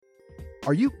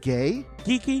Are you gay?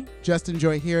 Geeky? Just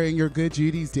enjoy hearing your good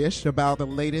Judy's dish about the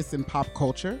latest in pop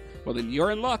culture? Well, then you're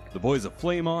in luck. The boys of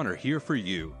Flame On are here for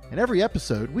you. In every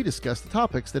episode, we discuss the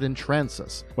topics that entrance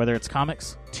us. Whether it's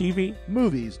comics, TV,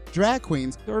 movies, drag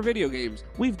queens, or video games,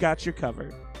 we've got you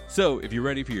covered. So, if you're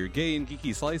ready for your gay and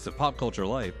geeky slice of pop culture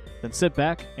life, then sit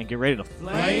back and get ready to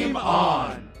Flame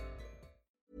on!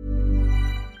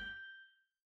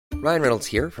 Ryan Reynolds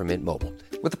here from Mint Mobile.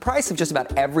 With the price of just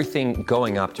about everything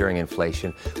going up during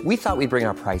inflation, we thought we'd bring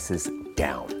our prices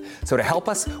down. So to help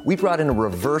us, we brought in a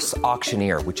reverse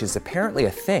auctioneer, which is apparently a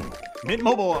thing. Mint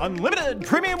Mobile Unlimited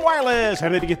Premium Wireless. How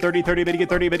to get 30, 30, bit to get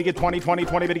 30, bit to get 20, 20,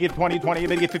 20, bit to get 20, 20,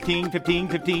 bit to get 15, 15,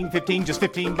 15, 15, just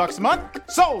 $15 a month?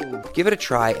 Sold! Give it a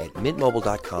try at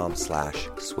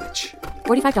mintmobile.com/switch.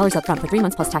 $45 up front for 3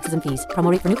 months plus taxes and fees.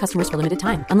 Promo rate for new customers for limited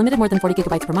time. Unlimited more than 40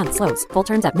 gigabytes per month. Slows full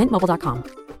terms at mintmobile.com.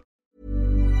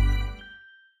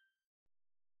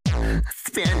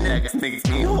 Spandex makes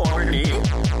me horny.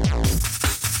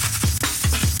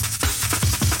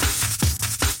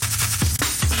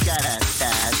 Gotta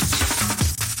touch.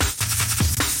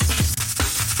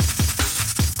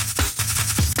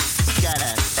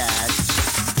 Gotta touch.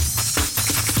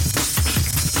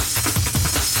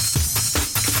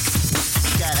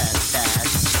 Gotta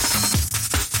touch.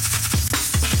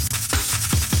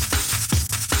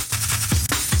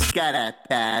 Gotta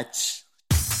touch.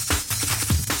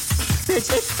 Bitch,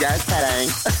 it's just petting.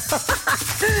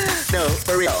 No,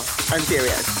 for real. I'm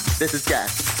serious. This is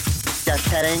just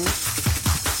petting.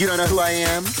 You don't know who I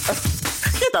am?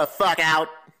 Get the fuck out.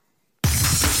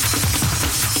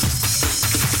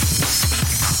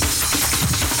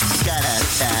 Gotta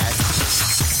touch.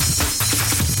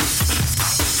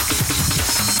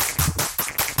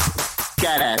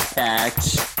 Gotta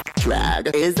touch.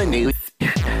 Drag is the new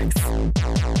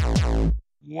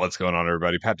what's going on,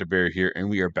 everybody? Pat DeBear here, and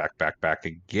we are back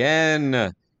again.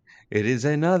 It is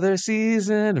another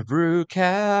season of Brew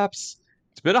Caps.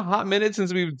 It's been a hot minute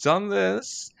since we've done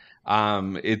this.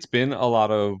 It's been a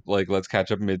lot of, like, let's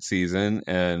catch up mid-season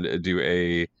and do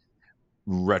a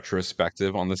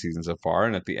retrospective on the season so far.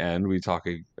 And at the end, we talk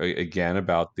again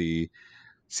about the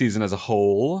season as a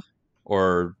whole,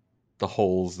 or the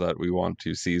holes that we want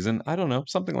to season. I don't know,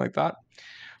 something like that.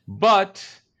 But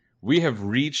we have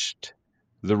reached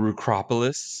the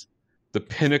Rucropolis, the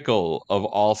pinnacle of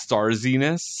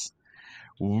All-Starziness.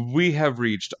 We have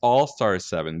reached All-Star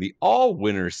 7, the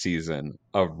all-winner season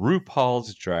of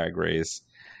RuPaul's Drag Race.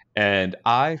 And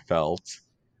I felt,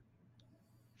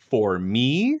 for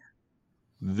me,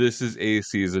 this is a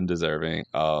season deserving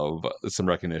of some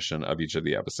recognition of each of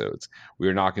the episodes. We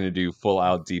are not going to do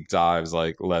full-out deep dives,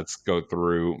 like let's go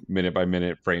through minute by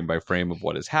minute, frame by frame of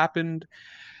what has happened.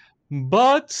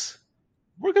 But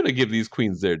we're going to give these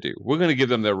queens their due. We're going to give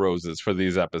them their roses for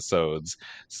these episodes.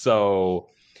 So,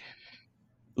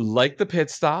 like the pit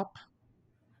stop,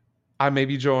 I may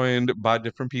be joined by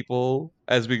different people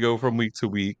as we go from week to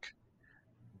week,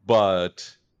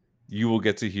 but you will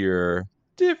get to hear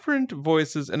different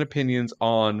voices and opinions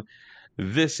on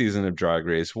this season of Drag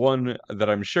Race, one that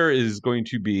I'm sure is going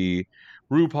to be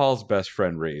RuPaul's best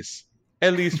friend race,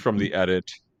 at least from the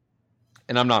edit,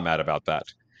 and I'm not mad about that.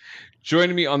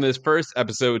 Joining me on this first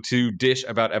episode to dish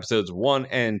about episodes 1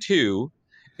 and 2,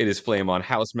 it is Flame On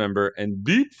house member and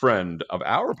deep friend of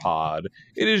our pod.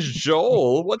 It is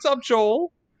Joel. What's up,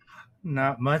 Joel?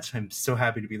 Not much. I'm so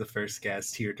happy to be the first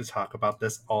guest here to talk about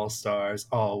this All-Stars,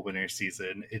 all-winner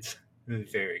season. It's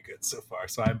very good so far,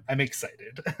 so I'm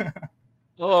excited.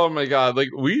 Oh my god, like,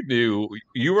 we knew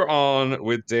you were on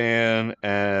with Dan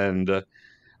and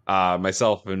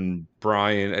myself and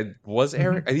Brian. Was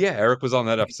Eric? Yeah, Eric was on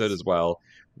that episode as well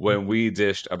when we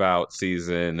dished about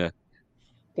season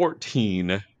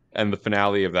 14 and the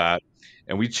finale of that,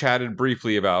 and we chatted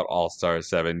briefly about All-Star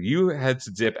 7. You had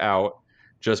to dip out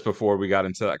just before we got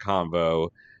into that convo,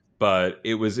 but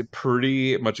it was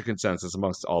pretty much a consensus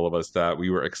amongst all of us that we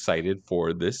were excited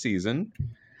for this season,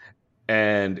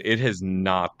 and it has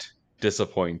not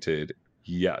disappointed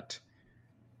yet.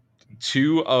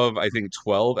 2 of, I think,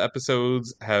 12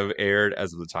 episodes have aired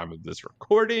as of the time of this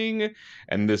recording,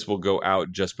 and this will go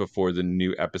out just before the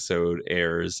new episode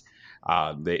airs.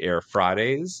 They air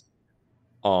Fridays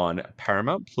on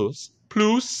Paramount Plus,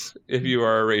 if you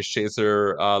are a Race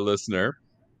Chaser listener.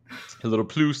 A little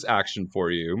plus action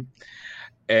for you.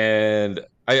 And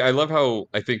I love how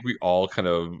I think we all kind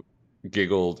of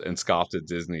giggled and scoffed at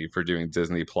Disney for doing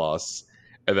Disney Plus,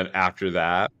 and then after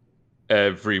that,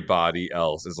 everybody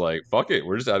else is like, fuck it,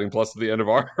 we're just adding Plus to the end of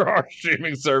our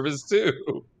streaming service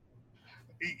too.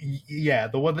 Yeah,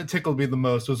 the one that tickled me the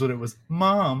most was when it was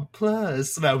Mom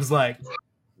Plus, and I was like,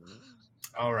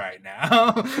 all right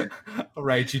now. I'll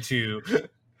write you too.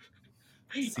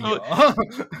 See y'all.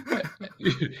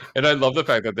 And I love the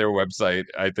fact that their website,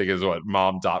 I think, is what,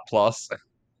 mom.plus.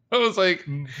 I was like,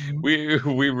 we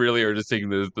really are just taking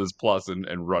this plus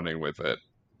and running with it.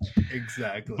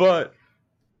 Exactly. But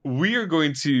we are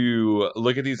going to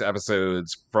look at these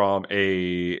episodes from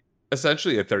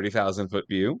essentially a 30,000 foot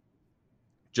view.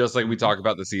 Just like we talk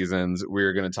about the seasons,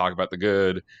 we're going to talk about the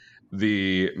good,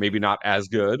 the maybe not as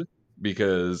good,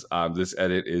 because this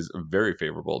edit is very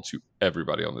favorable to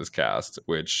everybody on this cast,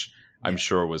 which I'm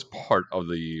sure was part of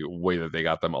the way that they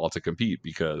got them all to compete,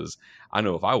 because I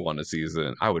know if I won a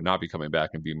season, I would not be coming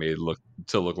back and be made look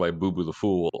like Boo Boo the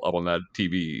Fool up on that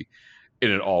TV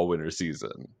in an all-winner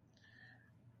season.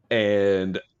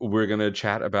 And we're going to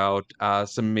chat about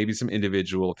some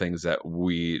individual things that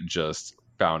we just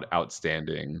found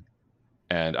outstanding.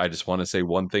 And I just want to say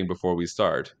one thing before we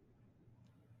start.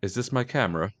 Is this my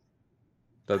camera?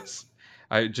 Is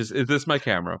this my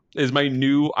camera? Is my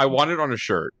new, I want it on a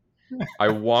shirt. I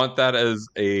want that as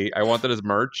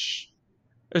merch.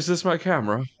 Is this my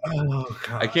camera? Oh,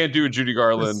 God. I can't do a Judy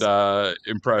Garland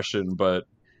impression, but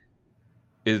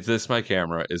is this my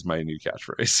camera is my new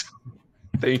catchphrase.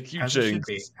 Thank you,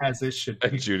 Jinx. As it should be.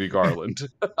 And Judy Garland.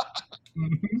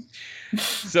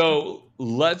 So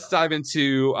let's dive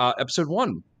into episode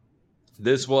 1.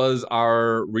 This was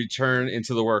our return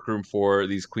into the workroom for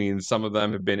these queens. Some of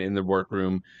them have been in the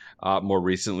workroom more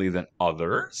recently than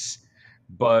others.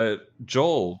 But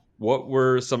Joel, what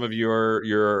were some of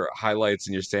your highlights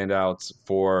and your standouts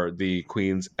for the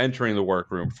queens entering the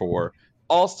workroom for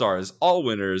All Stars, All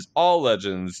Winners, All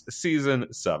Legends,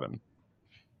 Season 7?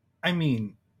 I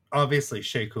mean, obviously,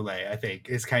 Shea Coulee, I think,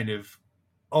 is kind of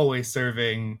always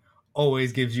serving,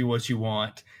 always gives you what you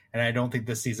want. And I don't think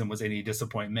this season was any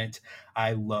disappointment.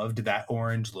 I loved that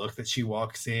orange look that she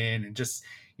walks in and just,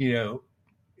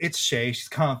 it's Shea. She's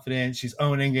confident. She's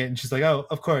owning it. And she's like, oh,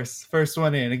 of course, first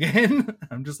one in again.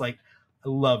 I'm just like, I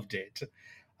loved it.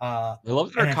 I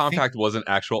love that her compact wasn't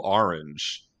actual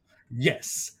orange.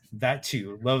 Yes, that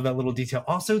too. Love that little detail.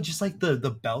 Also, just like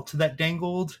the belt that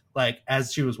dangled, like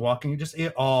as she was walking, just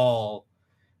it all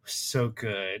so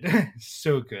good.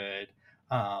 So good.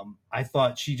 I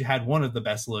thought she had one of the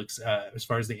best looks as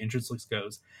far as the entrance looks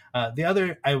goes. The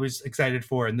other I was excited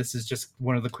for, and this is just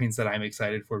one of the queens that I'm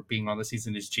excited for being on the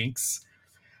season, is Jinx.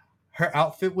 Her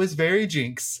outfit was very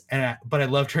Jinx, but I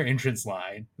loved her entrance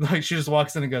line. Like she just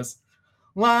walks in and goes,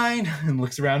 line, and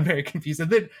looks around very confused,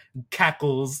 and then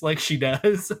cackles like she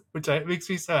does, which makes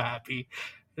me so happy.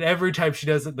 And every time she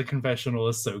does it, the confessional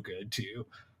is so good too.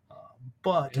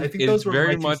 But I think those were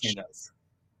very much standouts.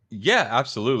 Yeah,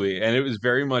 absolutely. And it was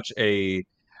very much Ben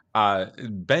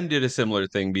did a similar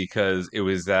thing, because it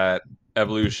was that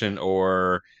evolution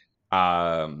or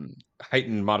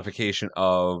heightened modification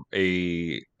of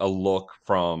a look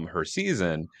from her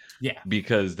season. Yeah.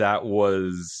 Because that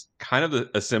was kind of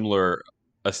a similar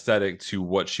aesthetic to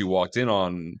what she walked in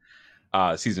on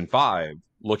season 5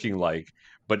 looking like.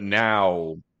 But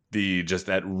now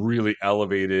that really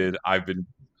elevated, I've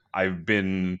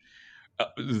been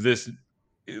this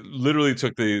literally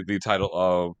took the title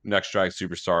of Next Drag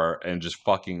Superstar and just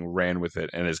fucking ran with it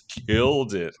and has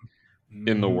killed it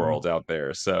in the world out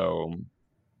there. So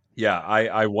yeah,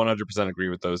 I 100% agree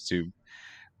with those two.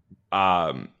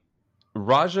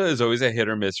 Raja is always a hit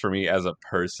or miss for me as a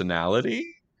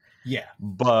personality. Yeah.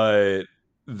 But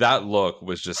that look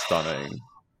was just stunning.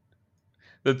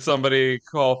 Did somebody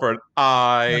call for an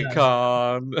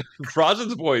icon?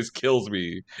 Raja's voice kills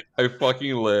me. I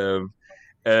fucking live.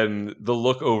 And the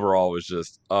look overall was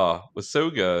just was so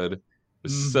good. It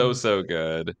was so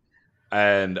good.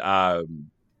 And I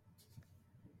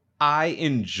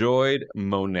enjoyed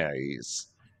Monet's.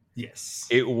 Yes.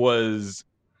 It was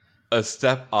a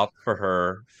step up for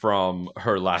her from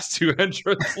her last 2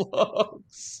 entrance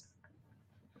looks.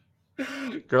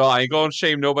 Girl, I ain't gonna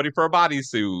shame nobody for a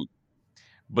bodysuit.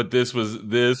 But this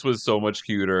was so much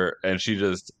cuter, and she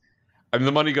just, I mean,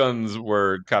 the money guns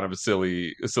were kind of a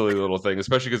silly little thing,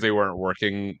 especially because they weren't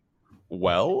working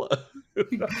well.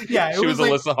 Yeah, she was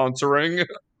Alyssa Huntering.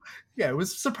 Yeah, it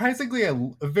was surprisingly a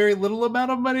very little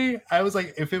amount of money. I was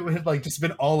like, if it had like just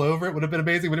been all over, it would have been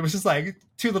amazing. But it was just like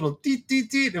 2 little deet.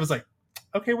 It was like,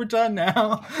 okay, we're done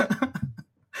now.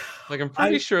 Like, I'm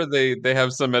pretty sure they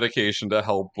have some medication to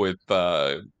help with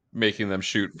making them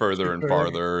shoot further and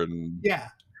farther, and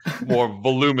more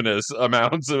voluminous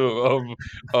amounts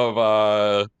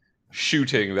of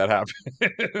shooting that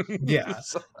happens. Yeah.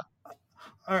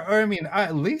 Or I mean,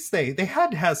 at least they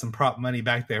had to have some prop money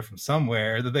back there from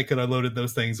somewhere that they could have loaded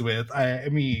those things with. I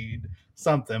mean,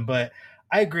 something. But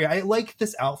I agree. I like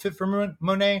this outfit for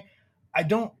Monet. I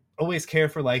don't always care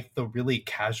for like the really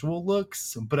casual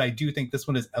looks, but I do think this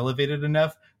one is elevated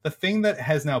enough. The thing that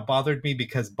has now bothered me,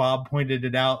 because Bob pointed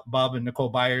it out, Bob and Nicole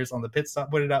Byers on the pit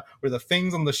stop pointed out, were the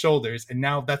things on the shoulders, and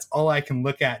now that's all I can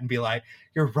look at and be like,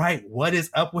 you're right, what is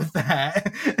up with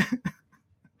that?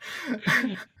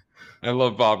 I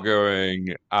love Bob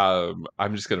going,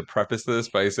 I'm just going to preface this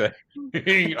by saying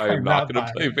I'm not going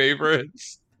to play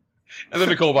favorites. And then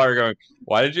Nicole Byer going,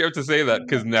 why did you have to say that?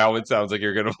 Because now it sounds like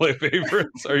you're going to play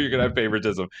favorites or you're going to have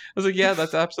favoritism. I was like, yeah,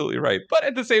 that's absolutely right. But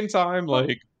at the same time,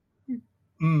 like,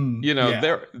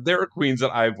 there are queens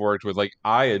that I've worked with. Like,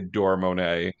 I adore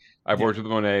Monet. I've worked with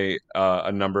Monet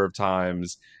a number of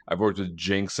times. I've worked with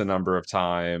Jinx a number of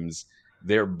times.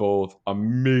 They're both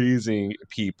amazing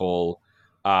people.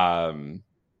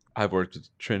 I've worked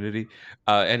with Trinity.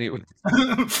 Anyway,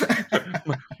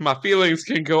 my feelings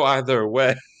can go either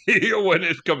way when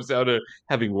it comes down to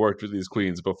having worked with these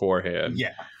queens beforehand.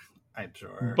 Yeah, I'm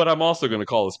sure. But I'm also going to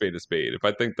call a spade a spade. If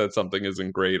I think that something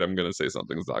isn't great, I'm going to say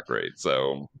something's not great.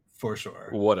 So for sure,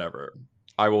 whatever.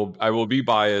 I will be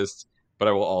biased, but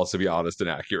I will also be honest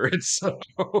and accurate. So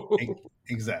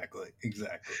exactly.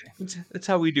 That's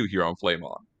how we do here on Flame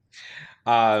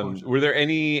On. Were there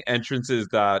any entrances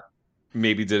that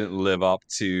maybe didn't live up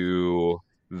to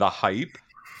the hype?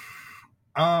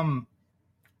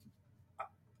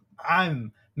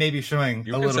 I'm maybe showing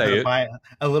a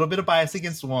little bit of bias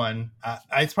against one.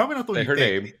 It's probably not the one you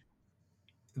think. Name.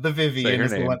 The Vivian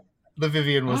is the one. The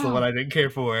Vivian was the one I didn't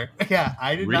care for. Yeah,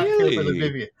 I did not care for the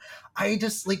Vivian. I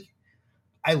just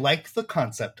I like the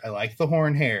concept. I like the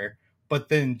horn hair, but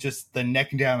then just the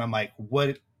neck down, I'm like,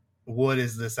 what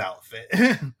is this outfit?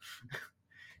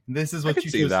 This is what you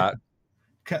see that.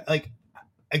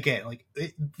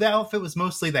 The outfit was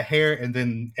mostly the hair, and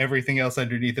then everything else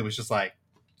underneath it was just like,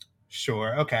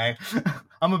 sure, okay,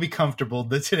 I'm gonna be comfortable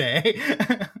today.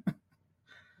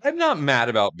 I'm not mad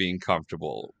about being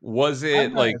comfortable. Was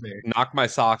it like knock my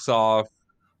socks off?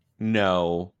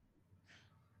 No,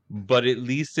 but at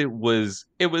least it was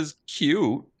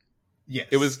cute.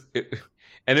 Yes,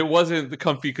 and it wasn't the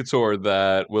comfy couture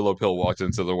that Willow Pill walked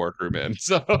into the workroom in.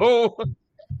 So.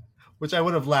 Which I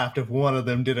would have laughed if one of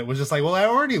them did it. Was just like, well, I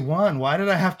already won. Why did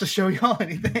I have to show y'all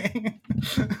anything?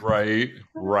 Right.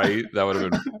 That would have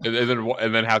been,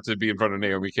 and then have to be in front of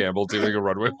Naomi Campbell doing a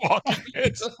runway walk.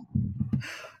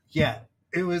 Yeah,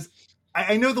 it was.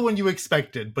 I know the one you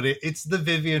expected, but it's the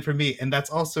Vivian for me, and that's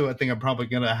also a thing I'm probably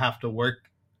gonna have to work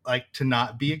to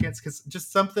not be against, because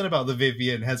just something about the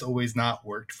Vivian has always not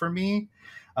worked for me.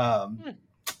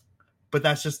 But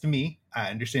that's just me. I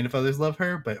understand if others love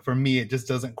her, but for me, it just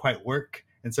doesn't quite work.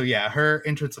 And so, yeah, her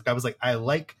entrance look, I was like, I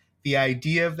like the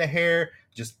idea of the hair,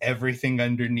 just everything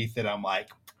underneath it. I'm like,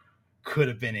 could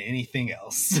have been anything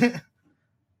else.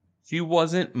 She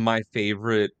wasn't my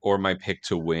favorite or my pick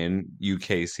to win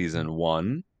UK season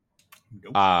 1.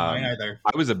 Nope, mine either.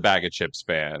 I was a Bag of Chips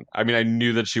fan. I mean, I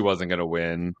knew that she wasn't going to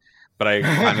win, but I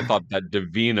kind of thought that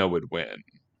Davina would win.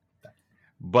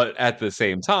 But at the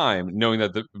same time, knowing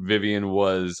that the Vivian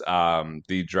was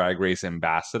the Drag Race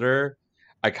ambassador,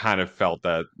 I kind of felt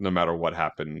that no matter what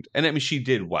happened, and I mean, she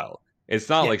did well. It's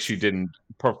not like she didn't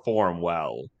perform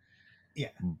well. Yeah.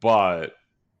 But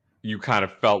you kind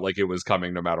of felt like it was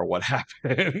coming no matter what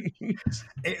happened.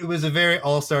 It was a very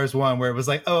All-Stars one where it was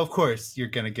like, oh, of course you're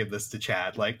going to give this to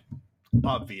Chad. Like,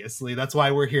 obviously. That's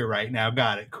why we're here right now.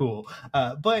 Got it. Cool.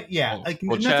 But yeah.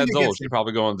 Well, Chad's old. She's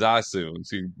probably going to die soon.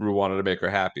 So you wanted to make her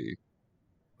happy.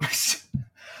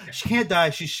 She can't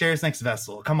die. She's Cher's next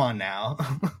vessel. Come on now.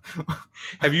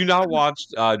 Have you not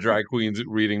watched drag queens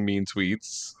reading mean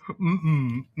tweets?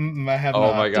 I have not.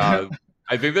 Oh my God.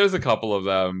 I think there's a couple of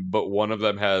them, but one of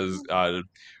them has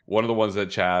one of the ones that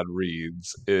Chad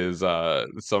reads is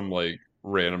some like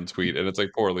random tweet, and it's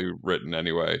like poorly written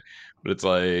anyway. But it's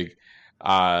like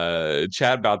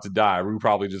Chad about to die. We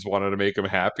probably just wanted to make him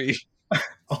happy.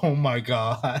 Oh my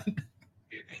God.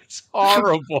 It's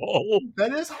horrible.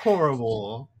 That is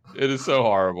horrible. It is so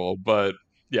horrible, but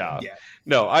yeah.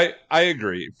 No, I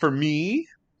agree. For me,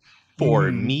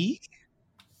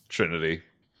 Trinity.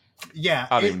 Yeah.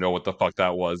 I don't even know what the fuck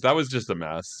that was. That was just a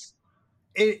mess.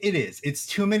 It is. It's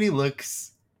too many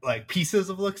looks, like pieces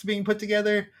of looks being put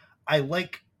together.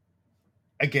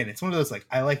 Again, it's one of those, like,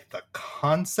 I like the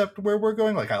concept where we're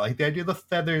going. Like, I like the idea of the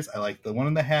feathers. I like the one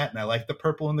in the hat, and I like the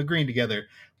purple and the green together.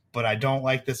 But I don't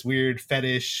like this weird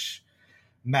fetish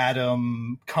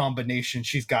madam combination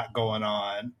she's got going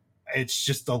on. It's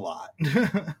just a lot.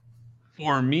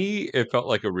 For me, it felt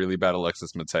like a really bad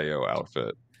Alexis Mateo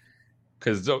outfit.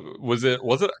 Because was it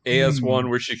AS1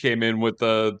 where she came in with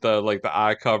the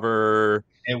eye cover?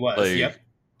 It was,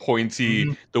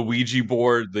 pointy, the Ouija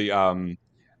board, the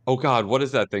Oh God, what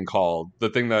is that thing called? The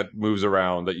thing that moves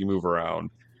around, that you move around.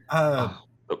 Uh,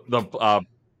 Oh, the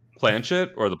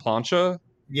planchet or the plancha,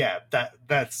 yeah,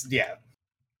 that's yeah.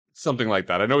 something like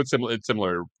that. I know it's similar. It's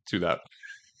similar to that.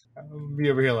 I'll be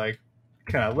over here like,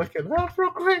 can I look it up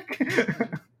real quick?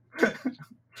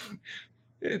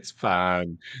 It's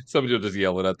fine. Somebody will just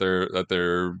yell it at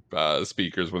their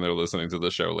speakers when they're listening to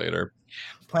the show later.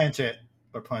 Planchet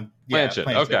or Planchet. planchet.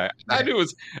 Okay, I Okay. knew it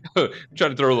was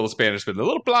trying to throw a little Spanish spin. The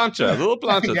little plancha. The little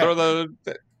plancha. Yeah. Throw the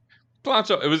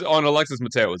plancha. It was on Alexis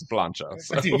Mateo. It was plancha.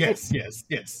 So.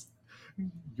 Yes.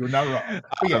 You're not wrong.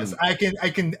 But yes, I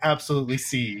can absolutely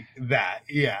see that.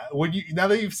 Yeah. When you now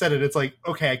that you've said it, it's like,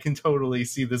 okay, I can totally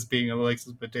see this being an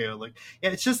Alexis Mateo. Like, yeah,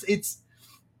 it's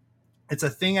a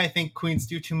thing I think queens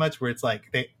do too much, where it's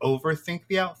like they overthink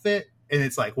the outfit, and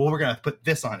it's like, well, we're gonna put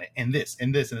this on it and this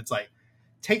and this, and it's like,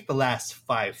 take the last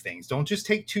 5 things. Don't just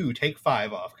take 2, take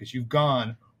 5 off, because you've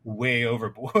gone way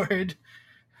overboard.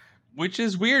 Which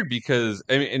is weird because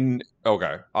I mean,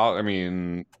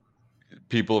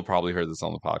 people have probably heard this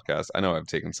on the podcast. I know I've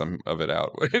taken some of it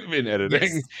out in editing,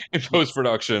 Yes. in post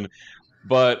production,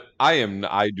 but I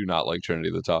do not like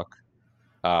Trinity the Tuck.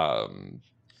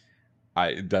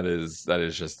 That is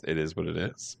just, it is what it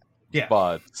is. Yeah.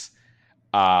 But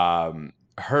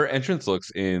her entrance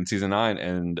looks in season 9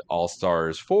 and All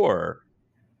Stars 4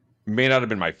 may not have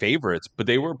been my favorites, but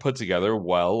they were put together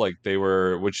well. Like they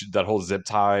were, which that whole zip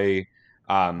tie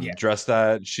dress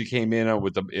that she came in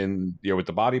with with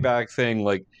the body bag thing,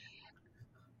 like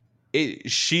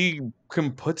she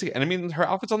can put together. And I mean, her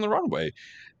outfit's on the runway.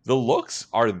 The looks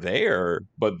are there,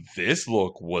 but this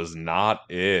look was not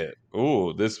it.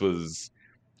 Ooh, this was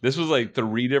like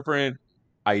 3 different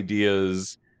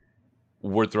ideas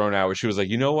were thrown out where she was like,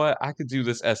 you know what, I could do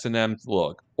this S&M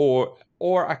look, or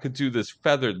I could do this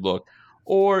feathered look,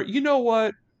 or you know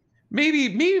what,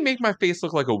 maybe make my face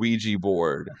look like a Ouija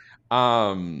board.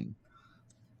 And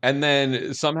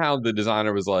then somehow the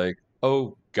designer was like,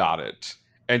 oh, got it,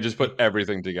 and just put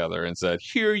everything together and said,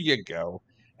 here you go.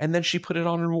 And then she put it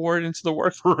on and wore it into the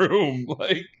workroom.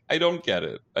 Like, I don't get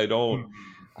it. I don't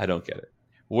get it.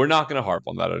 We're not going to harp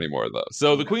on that anymore, though.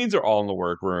 So the queens are all in the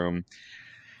workroom.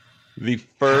 The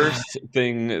first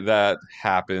thing that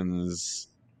happens,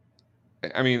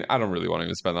 I mean, I don't really want to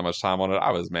even spend that much time on it.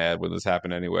 I was mad when this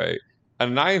happened anyway. A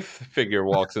 9th figure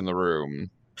walks in the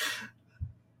room.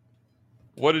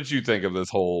 What did you think of this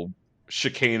whole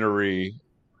chicanery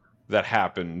that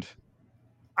happened?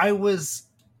 I was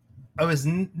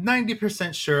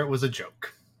 90% sure it was a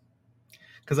joke,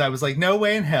 because I was like, no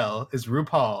way in hell is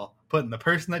RuPaul putting the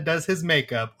person that does his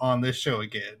makeup on this show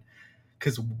again,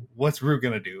 because what's Ru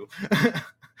gonna do?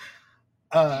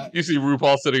 You see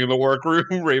RuPaul sitting in the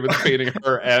workroom, Raven's painting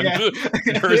her and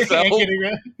herself.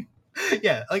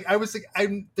 Yeah, like I was like,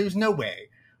 there's no way.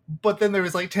 But then there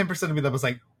was like 10% of me that was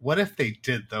like, what if they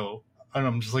did though? And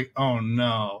I'm just like, oh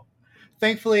no.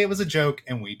 Thankfully, it was a joke,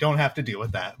 and we don't have to deal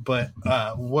with that. But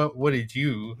what did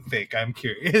you think? I'm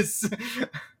curious.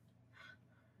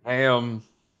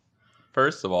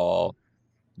 First of all,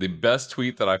 the best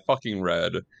tweet that I fucking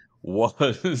read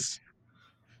was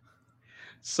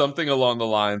something along the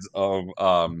lines of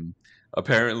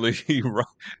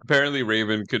apparently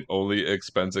Raven could only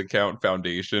expense account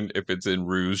foundation if it's in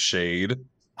Rue's shade.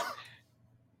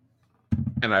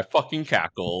 And I fucking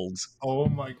cackled. Oh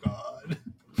my god.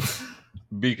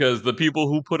 Because the people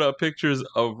who put up pictures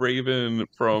of Raven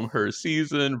from her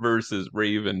season versus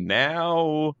Raven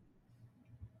now,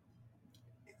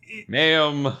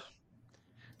 ma'am,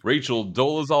 Rachel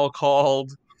Dolezal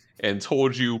called and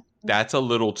told you that's a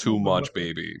little too much,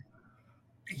 baby.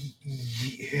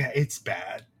 Yeah, it's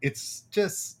bad. It's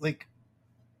just like,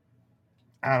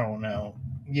 I don't know.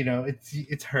 You know,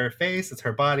 it's her face, it's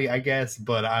her body, I guess,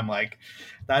 but I'm like,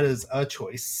 that is a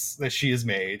choice that she has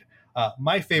made.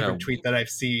 My favorite tweet that I've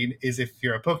seen is, if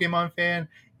you're a Pokemon fan,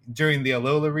 during the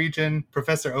Alola region,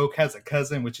 Professor Oak has a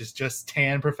cousin, which is just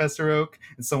tan Professor Oak,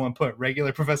 and someone put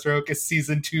regular Professor Oak as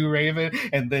Season 2 Raven,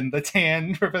 and then the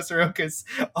tan Professor Oak as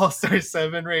All-Star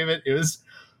 7 Raven. It was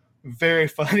very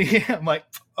funny. I'm like,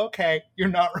 okay, you're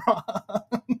not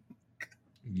wrong.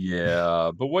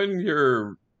 Yeah, but when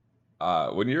you're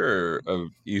of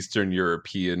Eastern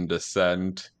European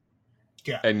descent,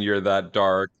 and you're that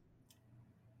dark,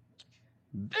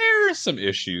 there's some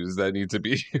issues that need to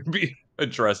be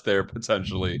addressed there,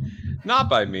 potentially. Not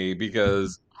by me,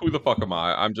 because who the fuck am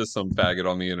I? I'm just some faggot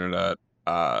on the internet,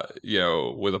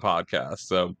 with a podcast.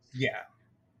 So yeah,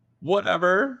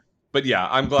 whatever. But yeah,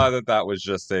 I'm glad that was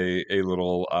just a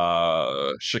little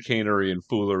chicanery and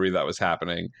foolery that was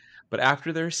happening. But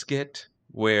after their skit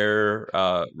where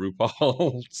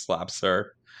RuPaul slaps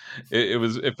her,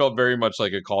 It felt very much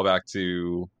like a callback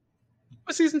to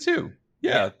season 2.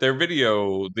 Yeah, their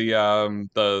video,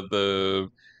 the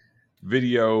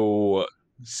video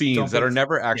scenes that are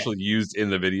never actually used in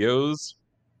the videos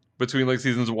between like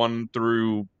seasons 1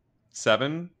 through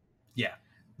 7. Yeah.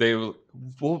 We're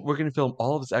going to film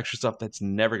all of this extra stuff that's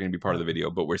never going to be part of the video,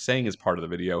 but we're saying is part of the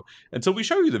video until we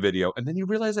show you the video, and then you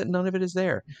realize that none of it is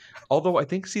there. Although I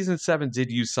think season 7 did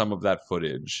use some of that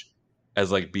footage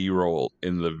as like B-roll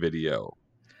in the video,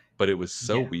 but it was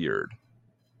so weird.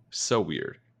 So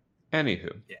weird.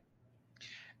 Anywho. Yeah.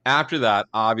 After that,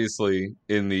 obviously,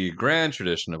 in the grand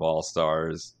tradition of All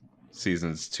Stars,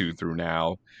 seasons 2 through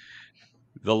now,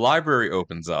 the library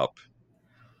opens up,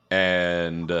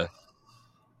 and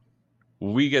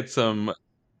we get some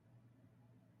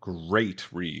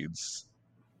great reads,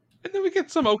 and then we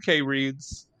get some okay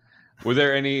reads. Were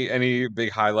there any big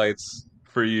highlights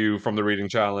for you from the reading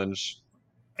challenge?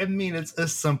 I mean, it's a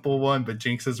simple one, but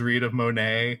Jinx's read of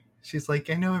Monet. She's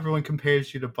like, I know everyone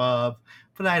compares you to Bob,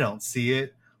 but I don't see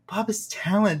it. Bob is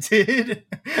talented.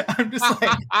 I'm just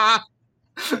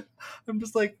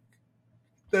like,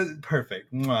 that's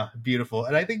perfect. Mwah, beautiful.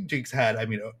 And I think Jinx had, I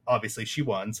mean, obviously she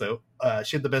won, so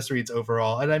she had the best reads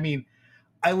overall. And I mean,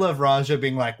 I love Raja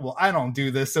being like, well, I don't do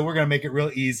this, so we're going to make it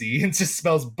real easy. And just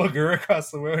spells booger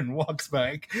across the road and walks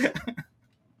back.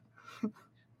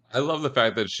 I love the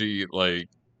fact that she, like,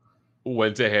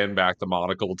 went to hand back the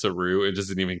monocle to Rue and just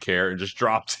didn't even care and just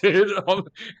dropped it.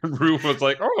 And Rue was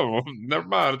like, oh, never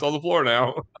mind. It's on the floor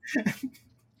now.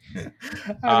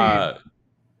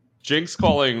 Jinx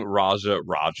calling Raja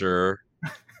Roger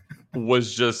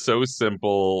was just so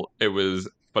simple. It was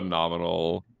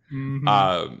phenomenal. Mm-hmm.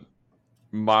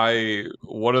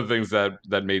 One of the things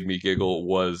that made me giggle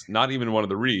was not even one of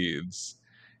the reads.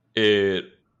 It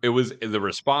was the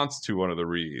response to one of the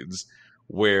reads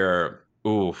where,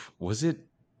 was it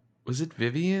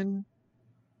Vivian?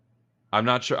 I'm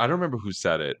not sure. I don't remember who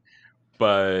said it,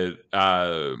 but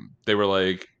they were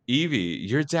like, Evie,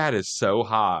 your dad is so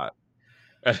hot.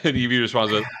 And then Evie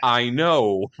responds with, I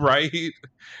know, right?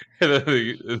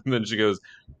 And then she goes,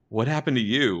 what happened to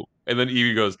you? And then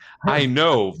Evie goes, I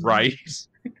know, right?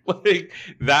 Like,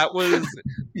 that was,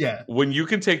 when you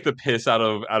can take the piss out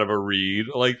of a read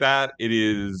like that, it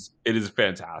is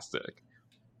fantastic.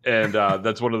 And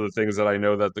that's one of the things that I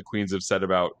know that the queens have said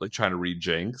about like trying to read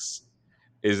Jinx,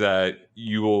 is that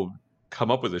you will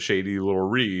come up with a shady little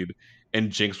read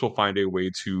and Jinx will find a way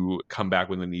to come back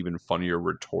with an even funnier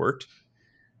retort.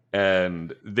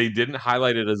 And they didn't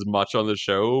highlight it as much on the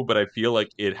show, but I feel like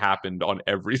it happened on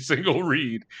every single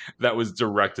read that was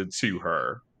directed to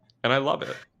her. And I love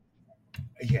it.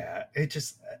 Yeah, it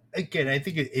just, again, I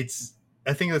think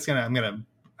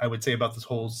I would say about this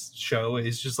whole show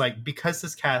is just like, because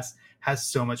this cast has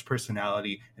so much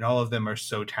personality and all of them are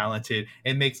so talented,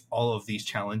 it makes all of these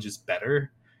challenges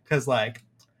better. Because like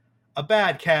a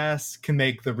bad cast can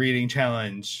make the reading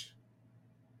challenge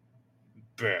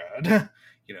bad.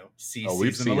 You know,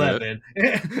 season 11.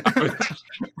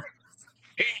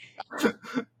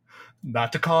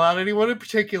 Not to call out anyone in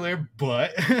particular,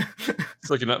 but it's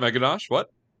like a nutmeg ganache. What?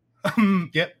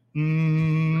 Yep.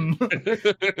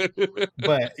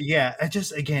 But yeah, I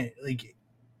just, again, like,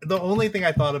 the only thing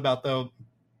I thought about though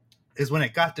is when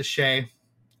it got to Shay,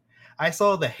 I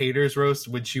saw the haters roast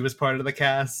when she was part of the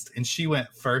cast, and she went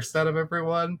first out of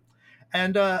everyone,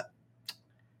 and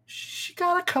she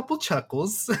got a couple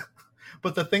chuckles.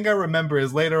 But the thing I remember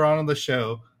is later on in the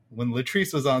show, when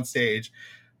Latrice was on stage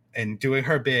and doing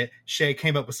her bit, Shay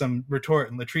came up with some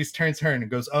retort, and Latrice turns her and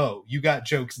goes, "Oh, you got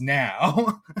jokes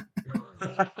now."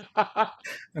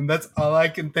 And that's all I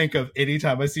can think of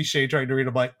anytime I see Shay trying to read.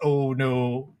 I'm like, oh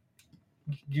no,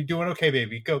 you doing okay,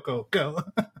 baby? Go, go, go.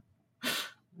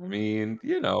 I mean,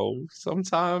 you know,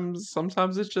 sometimes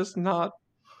it's just not.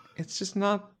 It's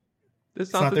not their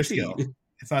skill.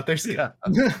 It's not their skill.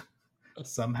 Yeah.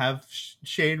 Some have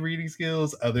shade reading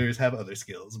skills, others have other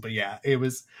skills. But yeah, it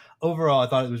was, overall, I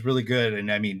thought it was really good. And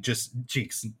I mean, just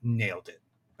Jinx nailed it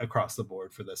across the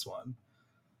board for this one.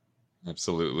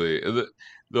 Absolutely.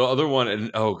 The other one,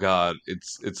 and oh god,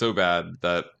 it's so bad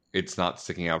that it's not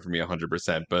sticking out for me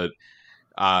 100%. But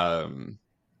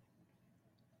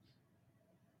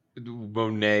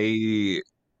Monet,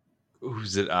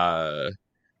 who's it? Was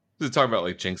it talking about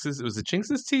like Jinx's? Was it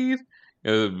Jinx's teeth?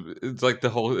 It's like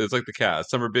the cast.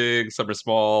 Some are big, some are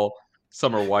small,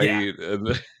 some are white, yeah.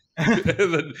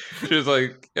 And then she was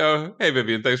like, "Oh, hey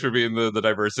Vivian, thanks for being the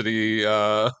diversity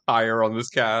hire on this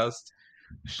cast."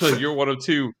 She's like, "You're one of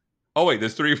two. Oh wait,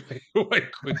 there's 3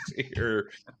 white queens here.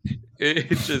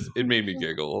 It made me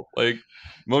giggle. Like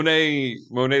Monet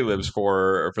lives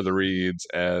for the reads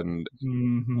and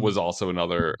was also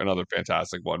another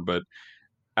fantastic one. But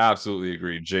absolutely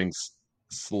agree. Jinx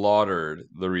slaughtered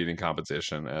the reading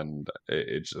competition, and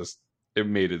it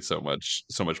made it so much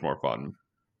more fun.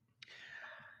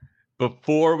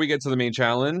 Before we get to the main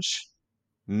challenge,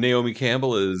 Naomi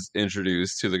Campbell is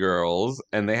introduced to the girls,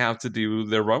 and they have to do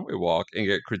their runway walk and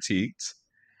get critiqued.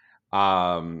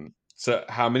 So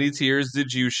how many tears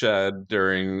did you shed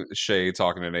during Shay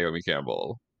talking to Naomi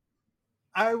Campbell?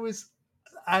 I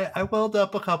welled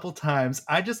up a couple times.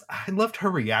 I loved her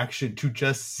reaction to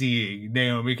just seeing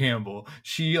Naomi Campbell.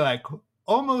 She like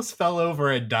almost fell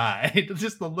over and died.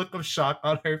 Just the look of shock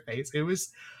on her face. It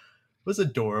was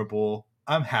adorable.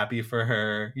 I'm happy for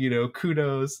her. You know,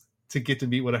 kudos to get to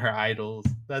meet one of her idols.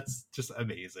 That's just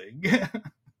amazing.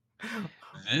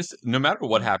 No matter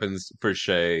what happens for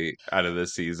Shay out of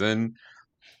this season,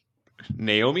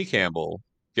 Naomi Campbell,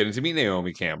 getting to meet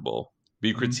Naomi Campbell,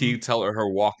 be critiqued, tell her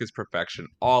walk is perfection,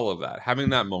 all of that, having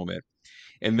that moment.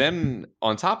 And then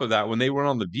on top of that, when they went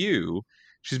on The View,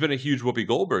 she's been a huge Whoopi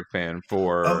Goldberg fan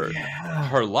for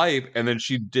her life. And then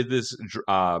she did this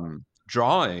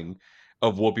drawing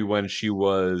of Whoopi when she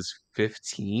was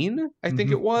 15, I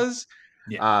think it was.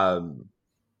 Yeah.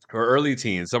 Or early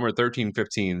teens, somewhere 13,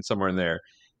 15, somewhere in there,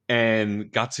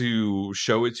 and got to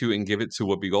show it to and give it to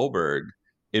Whoopi Goldberg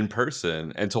in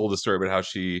person and told the story about how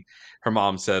her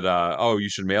mom said, oh, you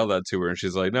should mail that to her. And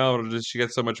she's like, no, she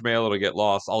gets so much mail, it'll get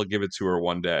lost. I'll give it to her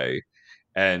one day.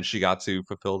 And she got to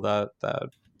fulfill that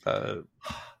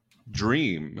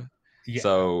dream. Yeah.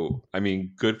 So, I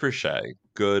mean, good for Shay.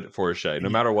 Good for Shay. No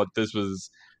matter what, this was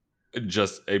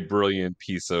just a brilliant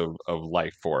piece of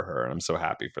life for her. And I'm so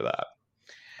happy for that.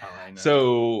 Oh, I know.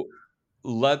 So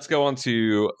let's go on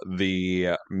to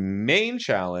the main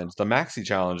challenge, the maxi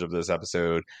challenge of this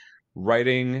episode,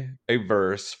 writing a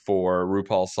verse for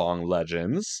RuPaul's song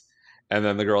Legends. And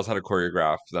then the girls had to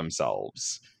choreograph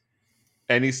themselves.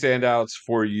 Any standouts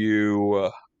for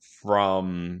you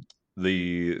from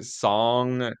the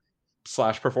song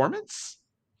 / performance?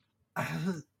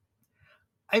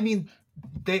 I mean,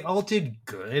 they all did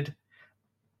good.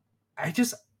 I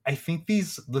think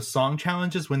the song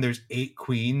challenges when there's 8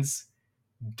 queens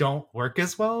don't work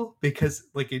as well because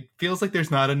like it feels like there's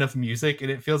not enough music,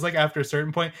 and it feels like after a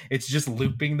certain point it's just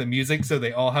looping the music so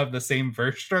they all have the same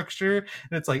verse structure,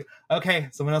 and it's like, okay,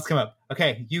 someone else come up,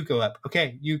 okay, you go up,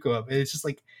 okay, you go up, and it's just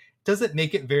like doesn't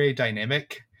make it very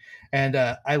dynamic. And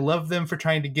I love them for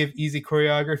trying to give easy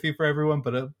choreography for everyone,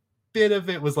 but a bit of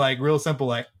it was like real simple,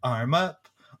 like arm up,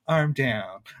 arm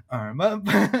down, arm up,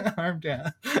 arm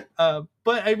down.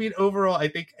 But I mean, overall, I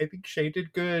think Shay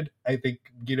did good. I think,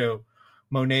 you know,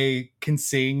 Monet can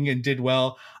sing and did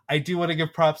well. I do want to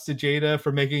give props to Jada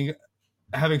for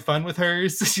having fun with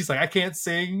hers. She's like, I can't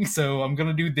sing, so I'm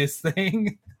gonna do this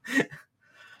thing.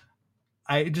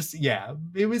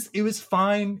 It was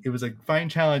fine. It was a fine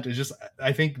challenge. It's just,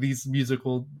 I think these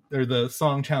musical or the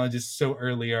song challenges so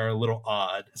early are a little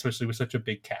odd, especially with such a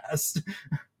big cast.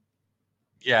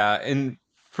 Yeah, and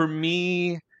for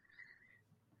me,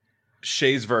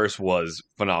 Shay's verse was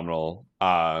phenomenal.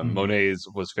 Monet's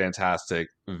was fantastic.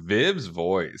 Viv's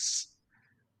voice,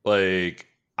 like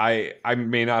I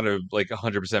may not have like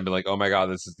 100% been like, oh my god,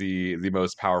 this is the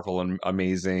most powerful and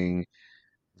amazing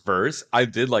verse. I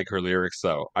did like her lyrics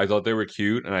though. I thought they were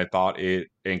cute, and I thought it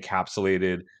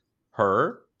encapsulated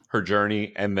her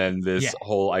journey, and then this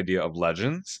whole idea of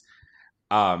legends.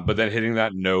 But then hitting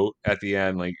that note at the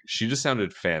end, like she just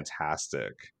sounded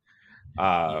fantastic.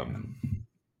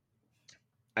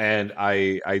 And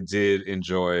I did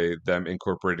enjoy them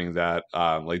incorporating that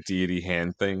like deity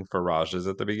hand thing for Raja's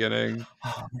at the beginning.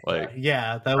 Oh like God.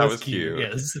 Yeah, that was cute.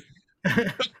 Yes.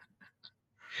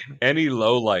 Any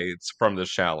lowlights from the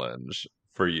challenge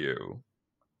for you?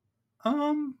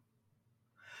 No,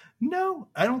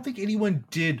 I don't think anyone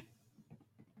did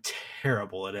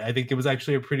terrible at it. I think it was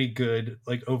actually a pretty good,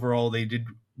 like overall they did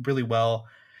really well.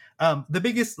 The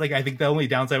biggest, like, I think the only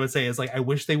downside I would say is like I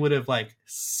wish they would have like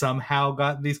somehow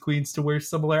gotten these queens to wear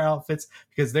similar outfits,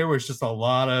 because there was just a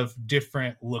lot of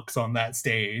different looks on that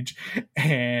stage,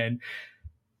 and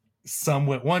some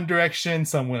went one direction,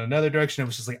 some went another direction. It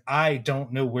was just like, I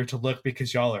don't know where to look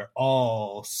because y'all are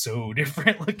all so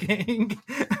different looking.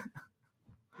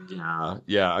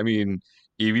 Yeah. I mean,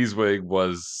 Evie's wig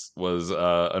was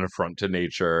an affront to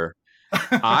nature.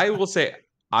 I will say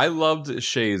I loved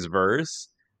Shay's verse.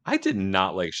 I did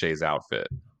not like Shay's outfit.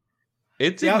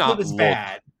 It did not look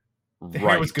bad. The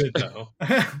hair was good though.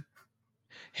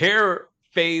 Hair,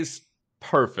 face,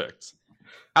 perfect.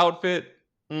 Outfit,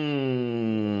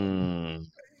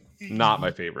 Not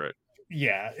my favorite.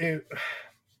 Yeah.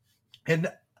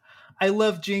 And I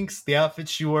love Jinx. The outfit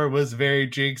she wore was very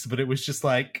Jinx, but it was just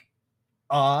like,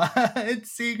 and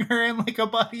seeing her in like a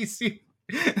bodysuit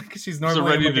because she's normally It's a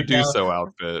ready like to do so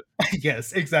outfit.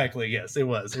 Yes, exactly. Yes, it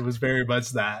was. It was very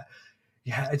much that.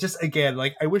 Yeah, it just, again,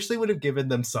 like, I wish they would have given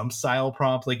them some style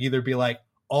prompt, like either be like,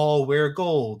 all wear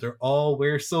gold or all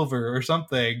wear silver or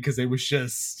something, because it was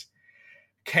just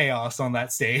chaos on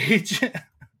that stage.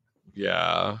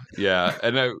 Yeah.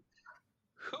 And who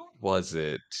was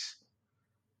it?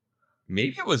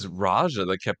 Maybe it was Raja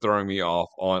that kept throwing me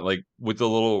off on, like, with the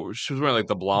little, she was wearing like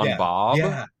the blonde bob.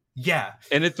 Yeah.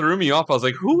 And it threw me off. I was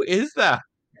like, who is that?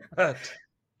 Yeah,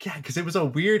 because it was a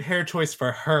weird hair choice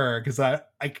for her, because I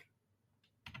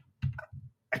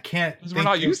can't. We're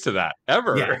not used to that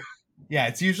ever. Yeah,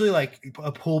 it's usually like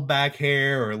a pulled back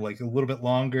hair or like a little bit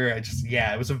longer. It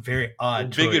was a very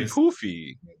odd choice. Big and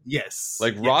poofy. Yes.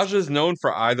 Like Raja's known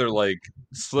for either like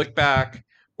slick back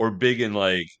or big and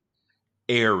like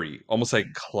airy, almost like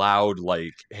cloud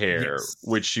like hair,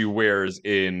 which she wears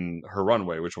in her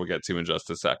runway, which we'll get to in just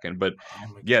a second. But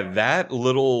that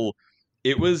little,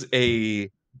 it was a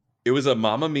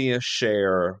Mamma Mia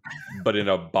Cher, but in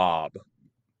a bob.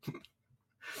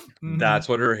 That's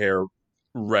what her hair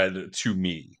read to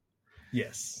me.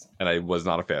 Yes. And I was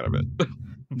not a fan of it.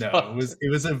 No, it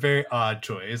was a very odd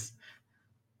choice.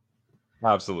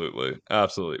 Absolutely.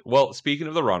 Well, speaking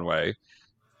of the runway,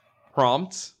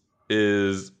 prompt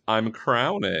is I'm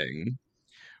crowning,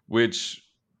 which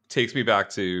takes me back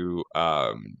to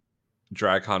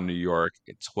DragCon New York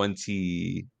in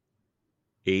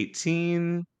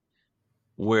 2018,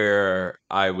 where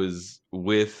I was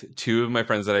with two of my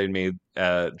friends that I had made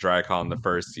at DragCon the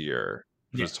first year,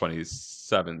 which was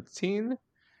 2017.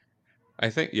 I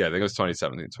think it was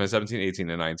 2017. 2017, 18,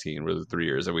 and 19 were the 3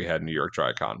 years that we had New York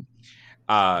DragCon.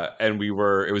 And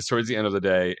it was towards the end of the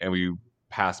day, and we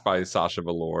passed by Sasha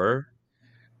Velour,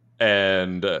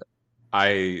 and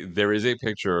there is a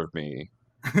picture of me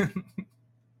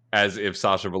as if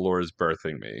Sasha Velour is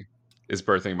birthing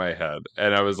my head.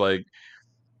 And I was like,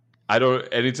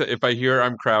 if I hear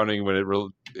I'm crowning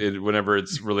whenever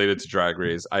it's related to Drag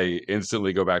Race, I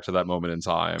instantly go back to that moment in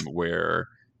time where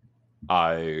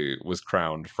I was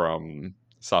crowned from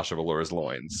Sasha Velour's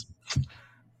loins.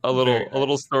 A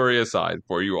little story aside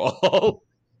for you all.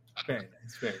 Very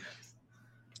nice, very nice.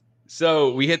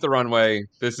 So we hit the runway.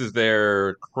 This is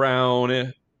their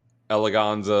crown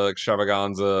eleganza,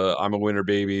 extravaganza, I'm a winner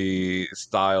baby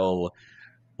style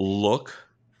look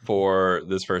for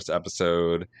this first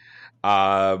episode.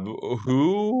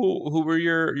 Who were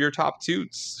your top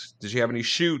toots? Did you have any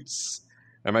shoots?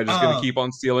 Am I just going to keep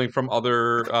on stealing from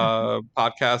other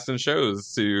podcasts and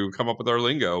shows to come up with our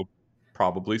lingo?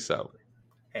 Probably so.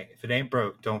 Hey, if it ain't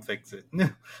broke, don't fix it.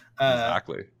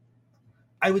 Exactly.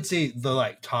 I would say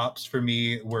the tops for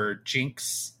me were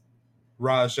Jinx,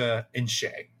 Raja, and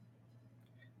Shay.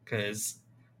 Because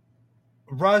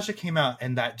Raja came out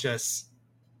and that just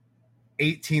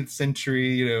 18th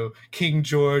century, King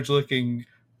George looking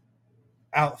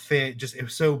outfit, just it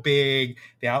was so big.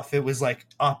 The outfit was like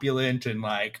opulent and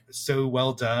like so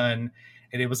well done.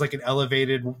 And it was like an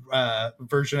elevated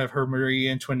version of her Marie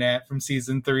Antoinette from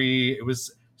season 3. It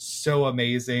was so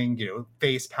amazing,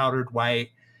 face powdered white.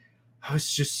 Oh,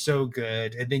 it's just so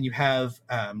good. And then you have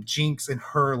Jinx in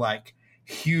her like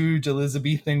huge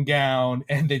Elizabethan gown,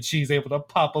 and then she's able to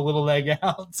pop a little leg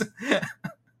out.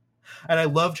 And I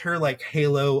loved her like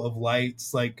halo of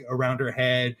lights like around her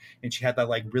head, and she had that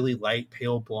like really light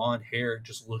pale blonde hair. It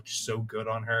just looked so good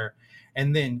on her.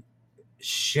 And then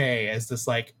Shay as this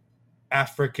like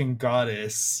African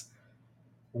goddess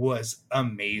was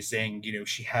amazing.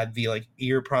 She had the like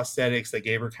ear prosthetics that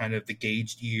gave her kind of the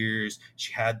gauged ears.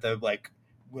 She had the like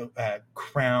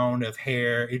crown of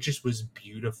hair. It just was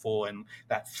beautiful, and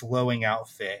that flowing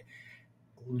outfit.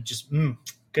 Just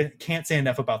can't say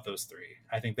enough about those three.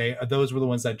 I think those were the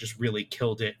ones that just really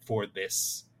killed it for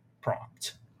this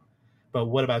prompt. But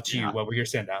what about you? What were your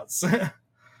standouts?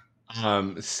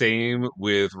 Same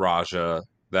with Raja.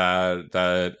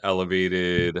 That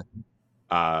elevated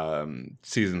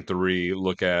season 3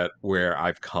 look at where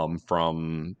I've come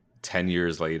from 10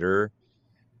 years later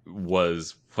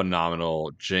was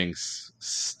phenomenal. Jinx,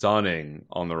 stunning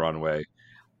on the runway.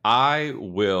 I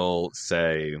will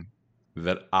say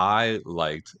that I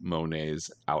liked Monet's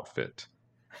outfit,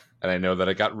 and I know that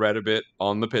it got read a bit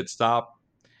on the pit stop.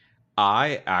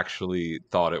 I actually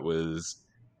thought it was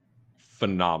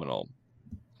phenomenal,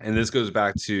 and this goes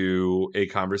back to a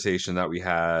conversation that we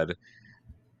had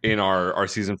in our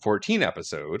season 14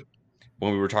 episode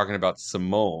when we were talking about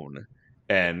Simone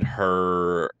and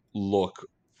her look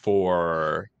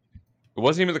for it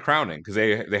wasn't even the crowning, because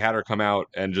they had her come out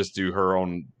and just do her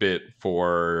own bit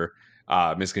for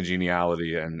Miss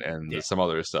Congeniality and some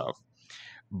other stuff.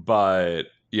 But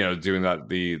doing that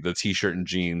the t-shirt and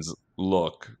jeans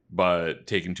look, but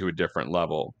taken to a different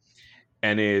level.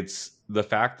 And it's the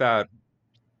fact that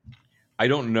I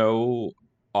don't know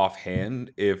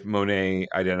offhand if Monet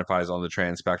identifies on the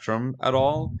trans spectrum at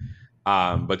all.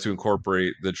 But to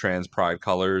incorporate the trans pride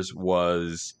colors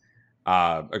was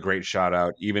a great shout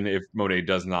out, even if Monet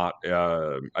does not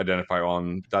identify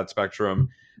on that spectrum.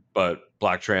 But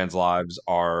Black trans lives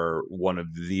are one of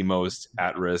the most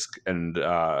at risk and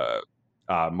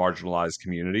marginalized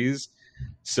communities.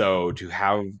 So to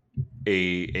have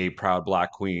a proud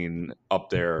Black queen up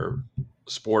there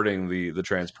sporting the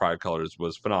trans pride colors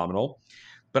was phenomenal.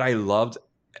 But I loved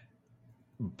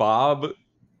Bob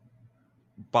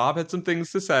had some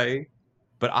things to say,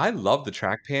 but I love the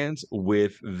track pans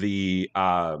with the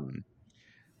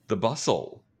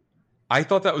bustle. I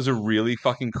thought that was a really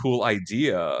fucking cool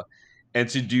idea, and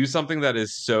to do something that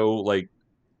is so like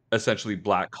essentially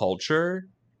Black culture,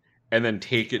 and then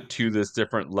take it to this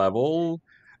different level,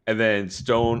 and then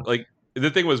stone like the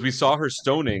thing was we saw her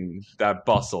stoning that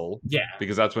bustle,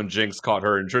 because that's when Jinx caught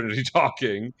her and Trinity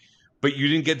talking, but you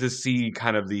didn't get to see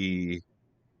kind of the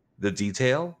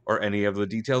detail or any of the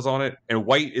details on it. And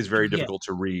white is very difficult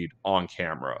to read on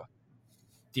camera.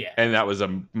 Yeah. And that was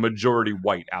a majority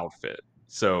white outfit.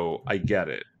 So I get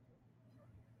it.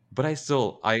 But I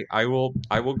still I will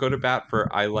go to bat for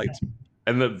I liked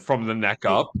and from the neck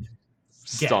up.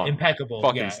 Stunned. Impeccable.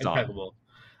 Fucking stunned. Impeccable.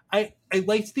 I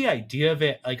liked the idea of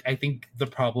it. Like I think the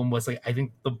problem was I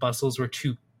think the bustles were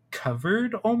too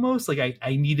covered almost. Like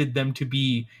I needed them to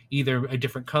be either a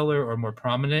different color or more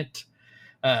prominent.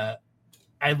 I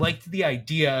liked the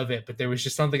idea of it, but there was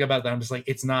just something about that. I'm just like,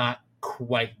 it's not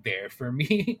quite there for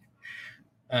me.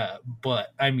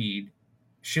 But I mean,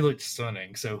 she looked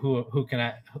stunning. So who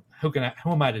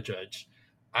am I to judge?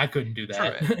 I couldn't do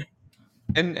that. Sure.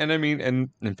 and I mean,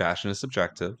 and fashion is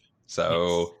subjective.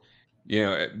 So,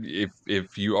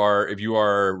 if you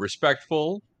are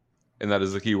respectful, and that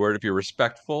is the key word, if you're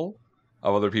respectful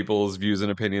of other people's views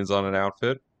and opinions on an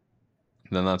outfit,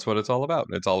 then that's what it's all about.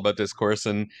 It's all about discourse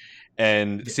and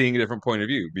seeing a different point of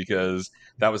view, because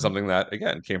that was something that,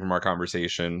 again, came from our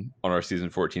conversation on our season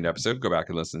 14 episode. Go back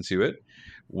and listen to it,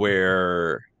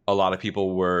 where a lot of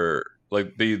people were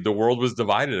like, the world was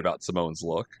divided about Simone's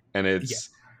look, and it's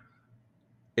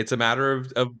a matter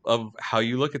of how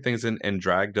you look at things, and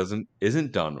drag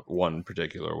isn't done one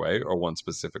particular way or one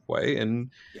specific way, and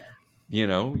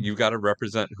you've got to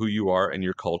represent who you are and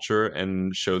your culture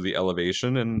and show the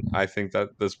elevation. And I think that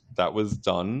that was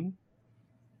done.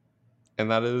 And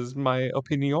that is my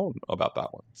opinion about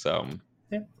that one. So,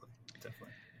 yeah, definitely.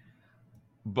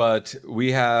 But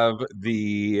we have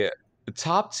the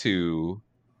top two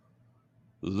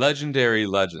legendary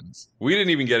legends. We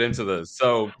didn't even get into this.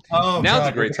 So now's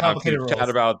a great time to chat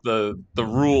about the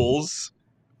rules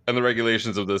and the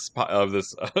regulations of this not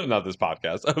this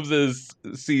podcast, of this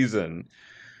season.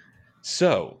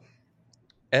 So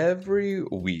every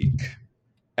week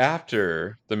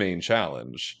after the main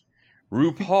challenge,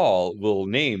 RuPaul will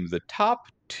name the top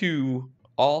 2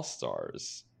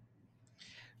 all-stars.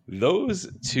 Those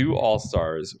 2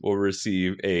 all-stars will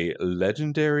receive a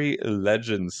legendary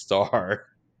legend star.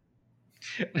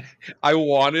 I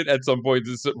wanted at some point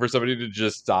for somebody to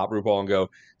just stop RuPaul and go,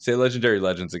 say legendary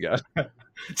legends again.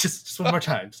 just one more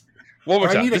time. One more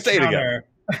time. Just say it again.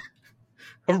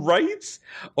 Right?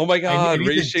 Oh my god,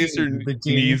 Race Chaser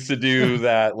needs to do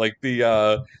that. Like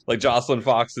the like Jocelyn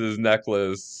Fox's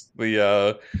necklace.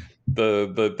 The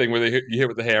thing where you hit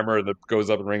with the hammer and it goes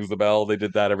up and rings the bell. They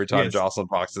did that every time Jocelyn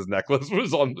Fox's necklace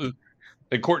was on,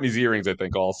 and Courtney's earrings, I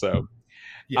think, also.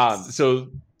 Yes. So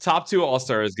top 2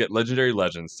 all-stars get legendary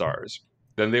legend stars.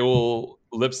 Then they will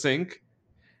lip sync,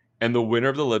 and the winner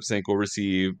of the lip sync will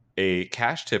receive a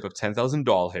cash tip of 10,000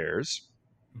 doll hairs,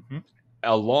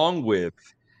 along with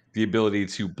the ability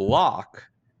to block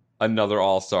another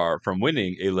all-star from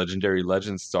winning a legendary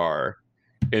legend star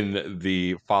in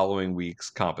the following week's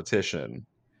competition.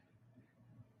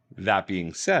 That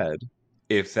being said,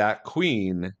 if that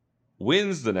queen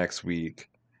wins the next week,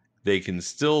 they can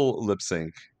still lip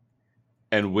sync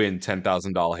and win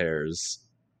 10,000 doll hairs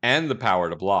and the power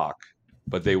to block,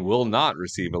 but they will not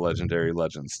receive a legendary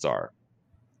legend star.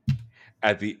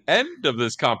 At the end of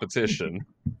this competition,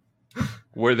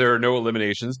 where there are no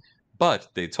eliminations, but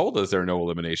they told us there are no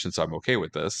eliminations, so I'm okay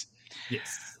with this.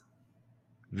 Yes.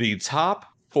 The top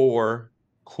 4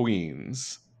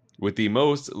 queens with the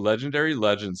most legendary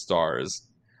legend stars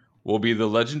will be the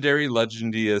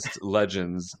legendiest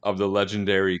legends of the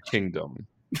legendary kingdom,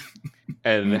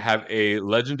 and have a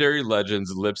legendary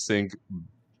legends lip sync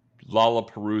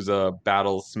Lollapalooza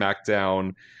battle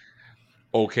SmackDown.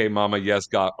 Okay, Mama, yes,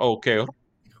 God. Okay.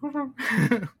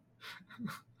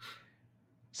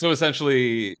 So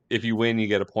essentially, if you win, you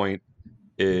get a point,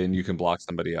 and you can block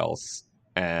somebody else.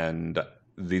 And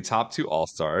the top two All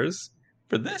Stars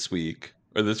for this week,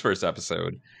 or this first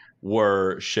episode,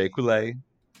 were Shea Coulee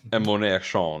and Monet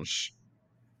Exchange.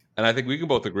 And I think we can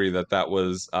both agree that that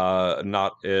was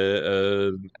not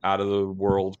an out of the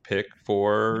world pick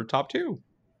for top two.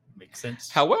 Makes sense.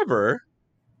 However,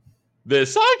 the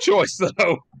song choice,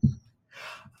 though.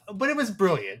 But it was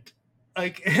brilliant.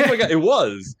 Like, oh my God, it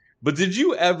was. But did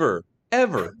you ever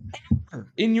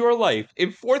in your life,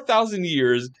 in 4,000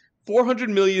 years, 400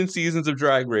 million seasons of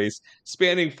Drag Race,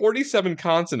 spanning 47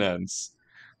 continents,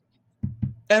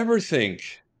 ever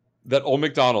think that Old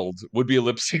McDonald would be a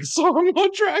lip sync song on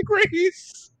Drag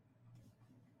Race?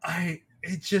 I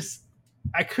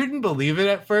couldn't believe it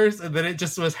at first, and then it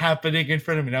just was happening in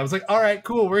front of me. And I was like, all right,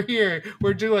 cool, we're here.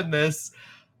 We're doing this.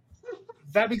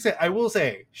 That being said, I will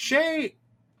say,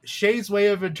 Shay's way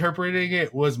of interpreting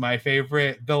it was my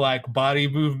favorite. The like body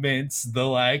movements, the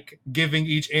like giving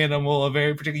each animal a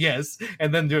very particular yes,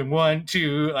 and then doing 1,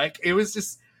 2, like it was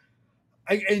just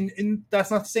and that's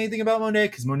not to say anything about Monet,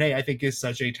 because Monet I think is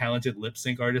such a talented lip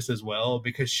sync artist as well,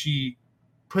 because she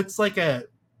puts like a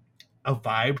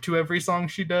vibe to every song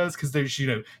she does, because there's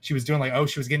she was doing like, oh,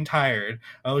 she was getting tired,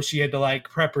 oh, she had to like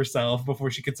prep herself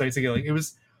before she could start singing. Like it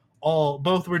was all,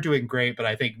 both were doing great, but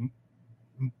I think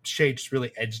Shay just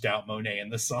really edged out Monet in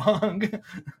the song.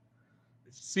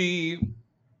 See,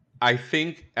 I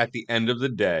think at the end of the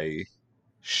day,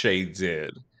 Shay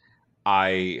did.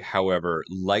 I, however,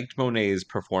 liked Monet's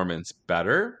performance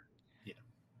better. Yeah.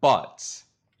 But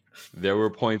there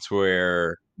were points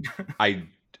where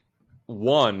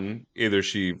one, either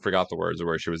she forgot the words or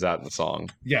where she was at in the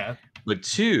song. Yeah. But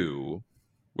two,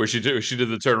 where she did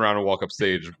the turn around and walk up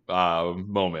stage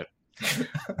moment.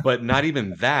 But not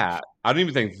even that. I don't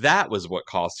even think that was what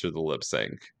cost her the lip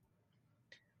sync.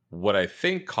 What I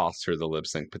think cost her the lip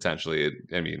sync potentially,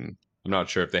 I mean, I'm not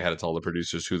sure if they had to tell the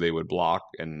producers who they would block,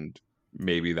 and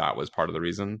maybe that was part of the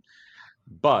reason.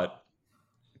 But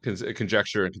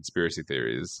conjecture and conspiracy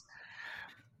theories.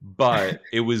 But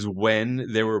it was when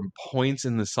there were points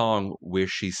in the song where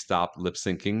she stopped lip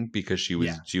syncing because she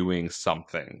was doing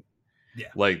something. Yeah.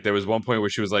 Like there was one point where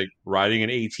she was like riding an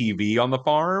ATV on the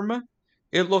farm.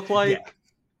 It looked like. Yeah.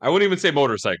 I wouldn't even say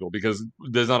motorcycle because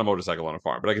there's not a motorcycle on a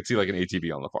farm, but I could see like an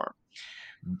ATV on the farm.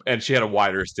 And she had a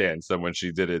wider stance than when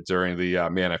she did it during the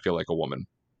Man, I Feel Like a Woman.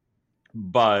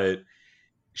 But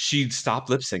she stopped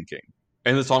lip syncing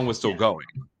and the song was still going.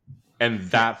 And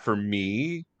that for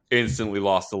me instantly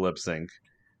lost the lip sync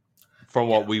from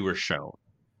what we were shown.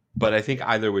 But I think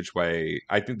either which way,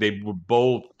 I think they were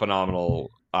both phenomenal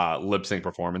lip sync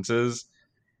performances.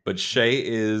 But Shay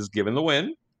is given the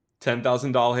win.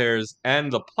 $10,000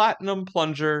 and the platinum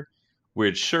plunger,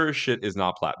 which sure as shit is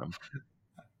not platinum.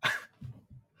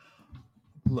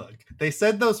 Look, they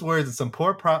said those words and some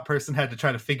poor prop person had to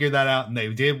try to figure that out, and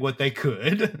they did what they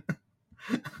could.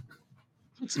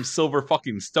 Some silver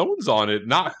fucking stones on it,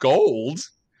 not gold.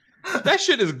 That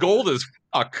shit is gold as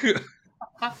fuck.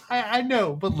 I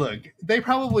know, but look, they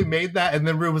probably made that, and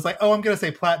then Rue was like, oh, I'm going to say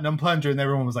platinum plunger, and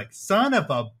everyone was like, son of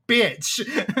a bitch.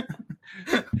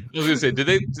 I was gonna say, did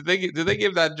they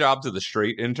give that job to the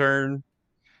straight intern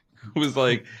who was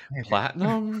like,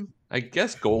 platinum? I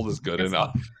guess gold is good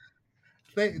enough.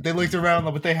 They looked around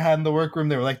what they had in the workroom.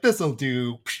 They were like, this'll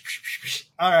do.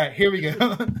 All right, here we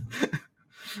go.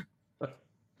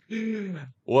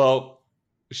 Well,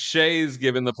 Shay's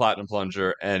given the platinum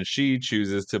plunger, and she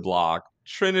chooses to block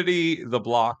Trinity, the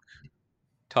block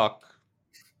Tuck,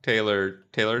 Taylor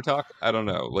Tuck. I don't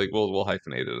know. Like we'll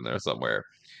hyphenate it in there somewhere.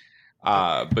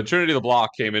 But Trinity the Block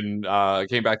came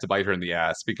back to bite her in the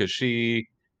ass because she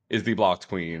is the blocked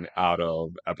queen out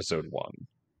of episode 1.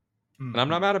 And I'm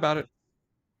not mad about it.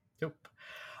 Nope.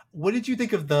 What did you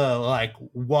think of the like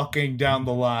walking down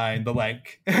the line, the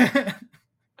like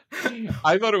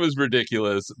I thought it was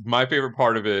ridiculous. My favorite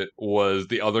part of it was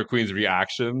the other queen's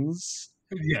reactions.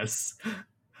 Yes.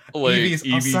 Like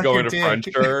Evie going to French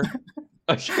her.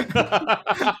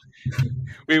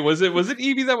 Wait, was it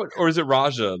Evie that went, or is it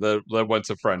Raja that went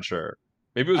to French her?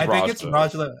 Maybe it was Raja. I think it's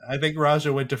Raja. I think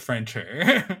Raja went to French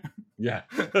her. Yeah.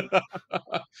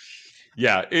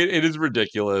 Yeah, it is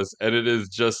ridiculous, and it is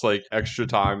just like extra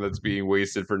time that's being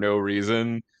wasted for no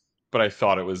reason. But I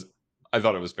thought it was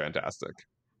fantastic.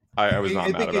 I was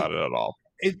not mad about it at all.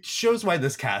 it shows why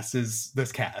this cast is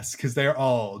this cast, because they're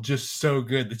all just so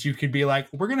good that you could be like,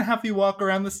 we're gonna have you walk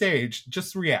around the stage,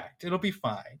 just react, it'll be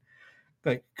fine.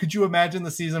 Like, could you imagine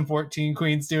the season 14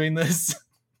 queens doing this?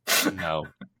 No.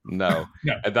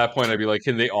 At that point, I'd be like,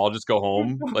 can they all just go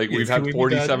home? Like, we've had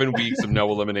 47 weeks of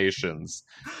no eliminations.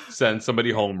 Send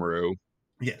somebody home, Rue.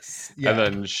 Yes. Yeah. And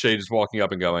then Shay just walking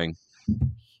up and going,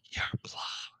 "You're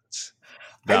blocked."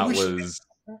 That was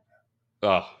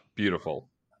beautiful.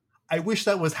 I wish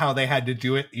that was how they had to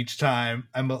do it each time.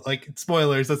 I'm like,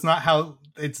 spoilers, that's not how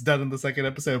it's done in the second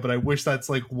episode, but I wish that's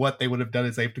like what they would have done,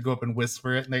 is they have to go up and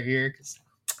whisper it in their ear. Cause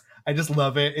I just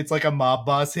love it. It's like a mob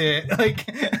boss hit. Like,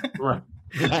 right.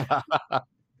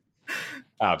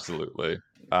 Absolutely.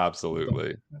 But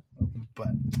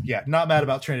yeah, not mad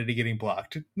about Trinity getting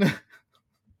blocked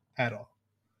at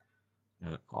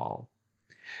all.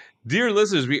 Dear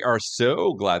listeners, we are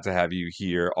so glad to have you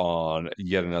here on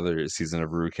yet another season of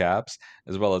Recaps,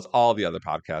 as well as all the other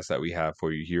podcasts that we have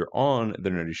for you here on the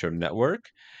Nerdy Show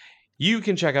Network. You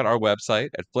can check out our website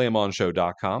at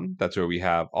flameonshow.com. That's where we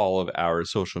have all of our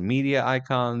social media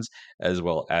icons, as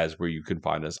well as where you can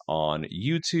find us on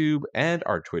YouTube and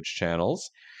our Twitch channels.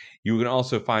 You can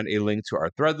also find a link to our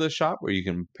Threadless shop where you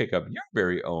can pick up your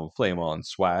very own Flame On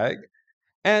swag.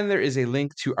 And there is a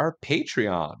link to our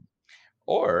Patreon.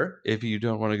 Or if you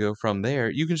don't want to go from there,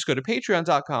 you can just go to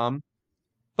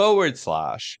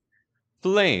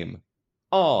patreon.com/Flame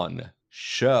On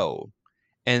Show.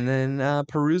 And then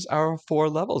peruse our 4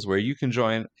 levels where you can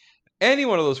join any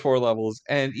one of those 4 levels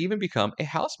and even become a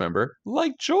house member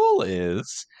like Joel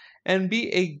is and be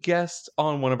a guest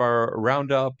on one of our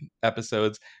roundup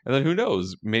episodes. And then who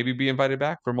knows, maybe be invited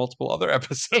back for multiple other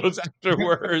episodes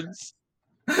afterwards.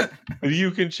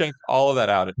 You can check all of that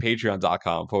out at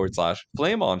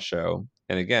patreon.com/Flame On Show.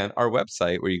 And again, our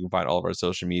website where you can find all of our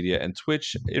social media and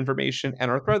Twitch information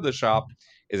and our Threadless shop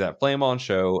is at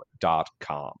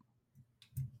flameonshow.com.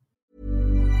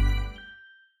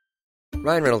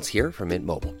 Ryan Reynolds here from Mint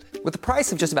Mobile. With the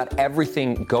price of just about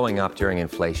everything going up during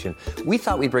inflation, we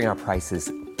thought we'd bring our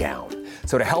prices down.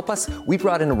 So to help us, we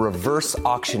brought in a reverse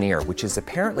auctioneer, which is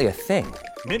apparently a thing.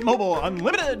 Mint Mobile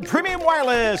Unlimited Premium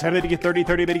Wireless. How to get 30,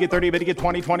 30, bit to get 30, bit to get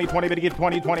 20, 20, 20, bit to get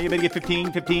 20, 20, bit to get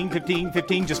 15, 15, 15,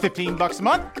 15, just $15 a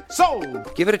month?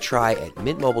 Sold! Give it a try at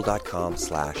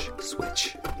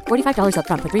mintmobile.com/switch. $45 up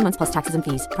front for 3 months plus taxes and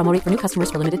fees. Promo rate for new customers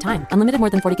for limited time. Unlimited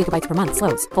more than 40 gigabytes per month.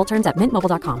 Slows full terms at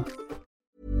mintmobile.com.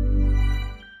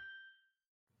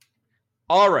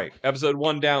 All right, episode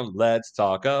 1 down. Let's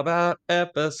talk about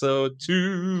episode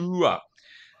 2.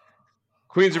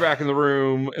 Queens are back in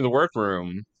the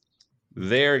workroom.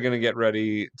 They're going to get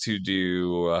ready to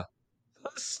do a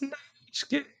snatch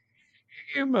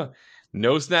game.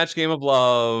 No snatch game of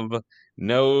love.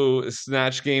 No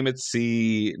snatch game at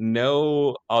sea.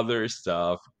 No other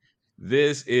stuff.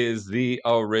 This is the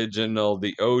original,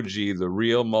 the OG, the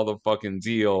real motherfucking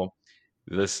deal.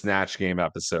 The snatch game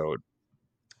episode.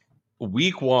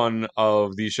 Week 1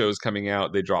 of these shows coming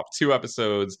out, they dropped 2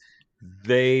 episodes.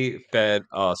 They fed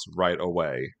us right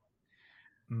away.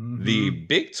 Mm-hmm. The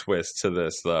big twist to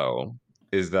this, though,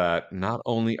 is that not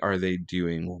only are they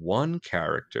doing one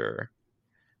character,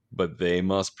 but they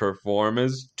must perform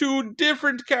as 2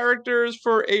 different characters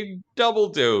for a double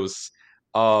dose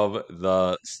of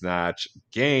the Snatch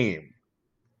game.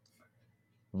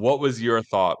 What was your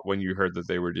thought when you heard that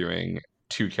they were doing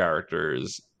 2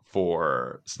 characters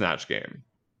for Snatch game?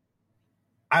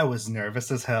 I was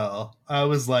nervous as hell. I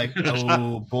was like,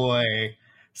 oh boy.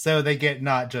 So they get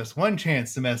not just one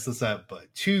chance to mess this up,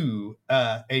 but 2.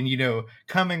 And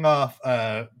coming off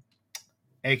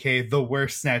aka the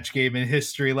worst Snatch game in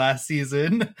history last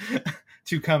season,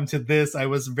 to come to this, I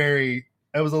was a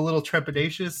little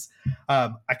trepidatious.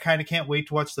 I kind of can't wait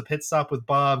to watch the pit stop with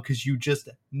Bob, because you just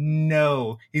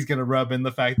know he's gonna rub in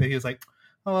the fact that he's like,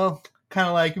 oh, well, kind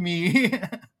of like me.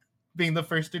 Being the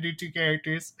first to do 2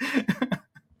 characters.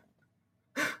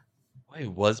 Wait,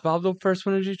 was Bob the first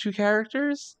one to do 2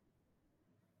 characters?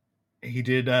 He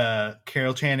did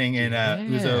Carol Channing and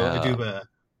Uzo Aduba.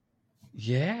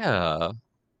 Yeah.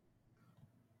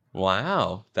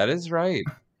 Wow, that is right.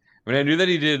 I mean, I knew that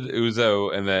he did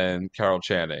Uzo and then Carol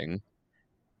Channing.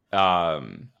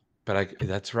 But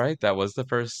that's right. That was the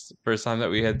first time that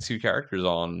we had 2 characters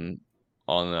on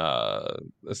a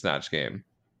Snatch game.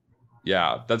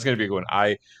 Yeah, that's going to be a good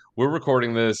one. We're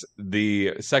recording this.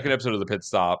 The second episode of the pit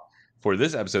stop for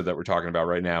this episode that we're talking about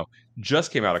right now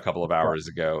just came out a couple of hours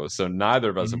ago, so neither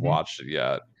of us have watched it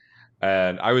yet.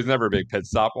 And I was never a big pit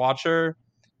stop watcher,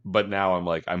 but now I'm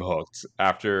hooked.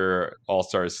 After All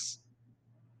Stars,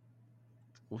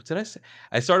 what did I say?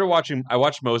 I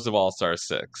watched most of All Star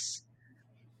 6,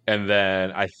 And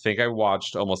then I think I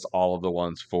watched almost all of the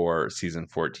ones for season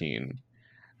 14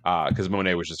 because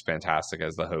Monet was just fantastic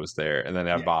as the host there. And then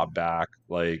have Bob back.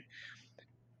 Like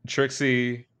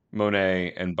Trixie,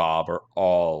 Monet, and Bob are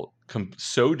all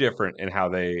so different in how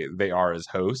they are as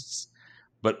hosts,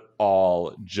 but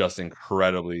all just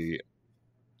incredibly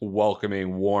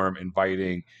welcoming, warm,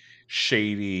 inviting,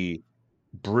 shady,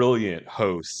 brilliant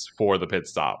hosts for the pit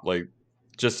stop. Like,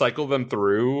 just cycle them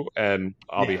through and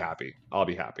I'll be happy.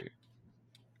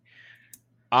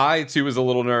 I too was a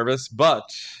little nervous, but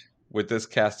with this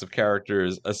cast of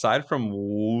characters, aside from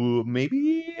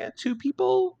maybe 2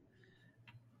 people,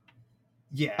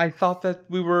 I thought that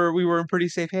we were in pretty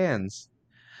safe hands.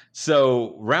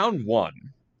 So round 1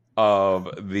 of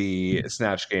the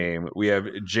Snatch game, we have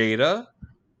Jada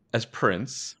as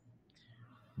Prince,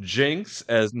 Jinx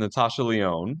as Natasha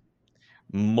Lyonne,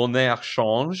 Monet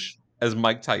Archange as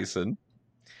Mike Tyson,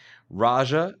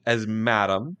 Raja as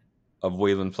Madam of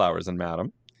Waylon Flowers and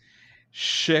Madam,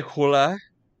 Shekhula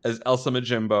as Elsa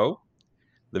Majimbo,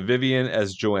 the Vivian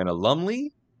as Joanna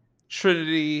Lumley,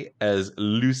 Trinity as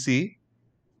Lucy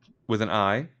with an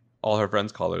I. All her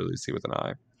friends call her Lucy with an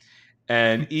I.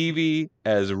 And Evie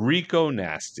as Rico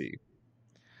Nasty.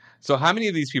 So how many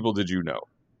of these people did you know?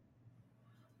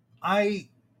 I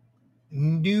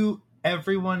knew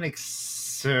everyone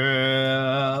except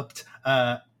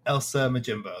Elsa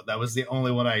Majimbo. That was the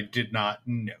only one I did not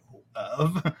know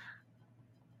of.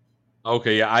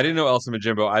 Okay, yeah, I didn't know Elsa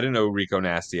Majimbo. I didn't know Rico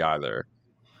Nasty either.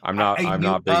 I'm not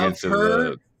big into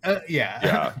her, the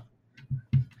yeah.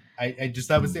 I just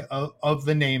that was the of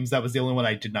the names, that was the only one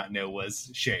I did not know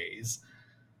was Shay's.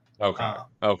 Okay.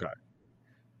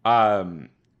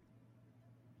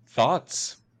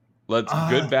 Thoughts? Let's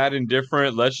good, bad,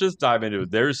 indifferent. Let's just dive into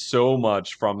it. There's so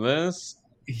much from this.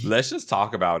 Let's just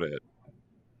talk about it.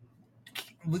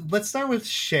 Let's start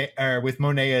with with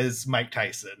Monet as Mike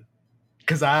Tyson,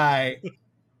 because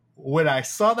when I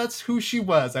saw that's who she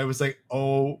was, I was like,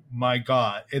 oh my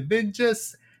god! And then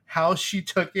just how she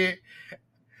took it.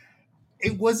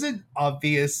 It wasn't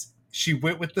obvious. She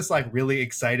went with this like really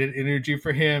excited energy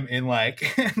for him and like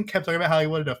kept talking about how he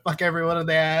wanted to fuck everyone in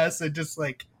the ass and just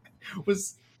like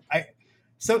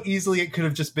so easily it could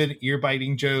have just been ear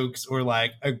biting jokes or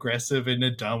like aggressive in a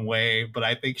dumb way, but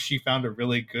I think she found a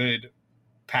really good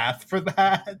path for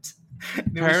that.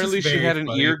 Apparently she had an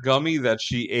ear gummy that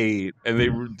she ate and they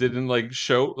didn't like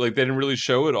show, like they didn't really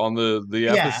show it on the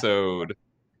episode.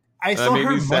 I saw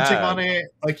her munching on it.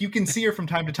 Like you can see her from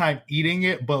time to time eating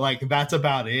it, but like that's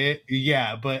about it.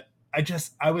 Yeah, but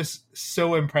I was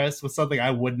so impressed with something I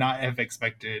would not have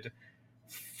expected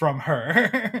from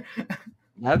her.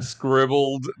 that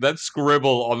scribble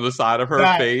on the side of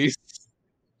her face.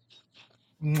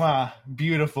 Mwah,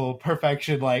 beautiful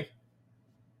perfection. Like,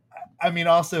 I mean,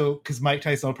 also because Mike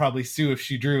Tyson will probably sue if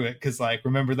she drew it. Because like,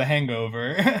 remember The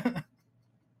Hangover?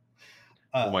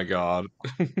 Oh my god.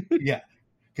 Yeah.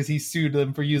 Because he sued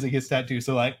them for using his tattoo,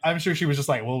 so like I'm sure she was just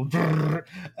like, well,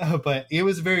 but it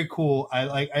was very cool.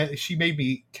 She made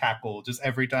me cackle just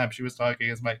every time she was talking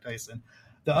as Mike Tyson.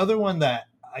 The other one that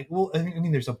I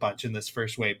mean, there's a bunch in this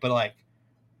first wave, but like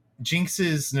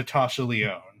Jinx's Natasha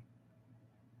Lyonne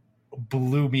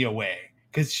blew me away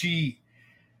because she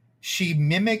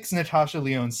mimics Natasha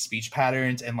Lyonne's speech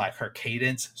patterns and like her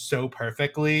cadence so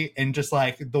perfectly, and just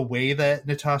like the way that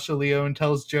Natasha Lyonne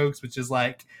tells jokes, which is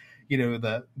like, you know,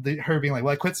 the her being like,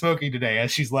 well, I quit smoking today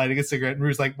as she's lighting a cigarette, and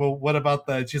Rue's like, well, what about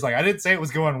she's like, I didn't say it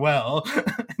was going well.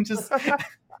 And just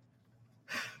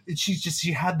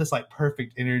she had this like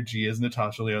perfect energy as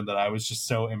Natasha Lyonne that I was just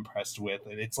so impressed with.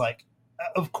 And it's like,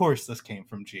 of course this came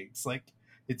from Jinx. Like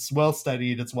it's well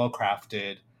studied, it's well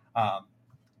crafted.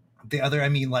 The other, I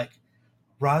mean, like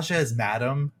Raja as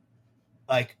Madam,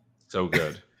 like so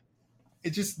good.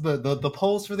 It's just the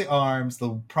pose for the arms,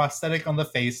 the prosthetic on the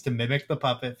face to mimic the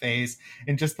puppet face,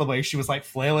 and just the way she was like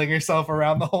flailing herself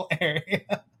around the whole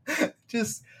area.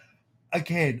 Just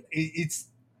again, it's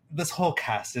this whole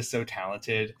cast is so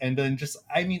talented. And then just,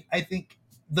 I mean, I think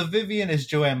the Vivian as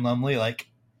Joanne Lumley,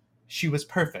 like she was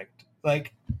perfect.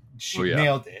 Like she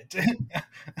nailed it.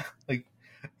 Like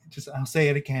just, I'll say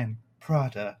it again,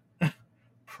 Prada.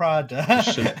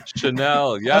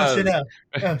 Chanel, yes. Oh, Chanel.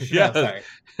 Oh, Chanel, yes. sorry.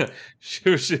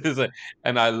 she was like,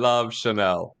 and I love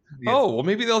Chanel. Yes. Oh, well,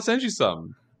 maybe they'll send you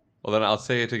some. Well, then I'll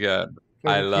say it again.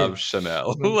 I love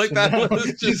Chanel. Like Chanel. That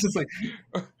was just like,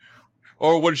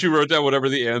 or when she wrote down whatever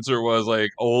the answer was,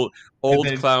 like old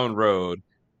then, Clown Road.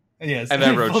 Yes, and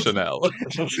I wrote Chanel.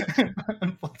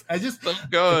 I just so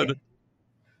good.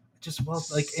 Just well,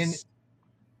 like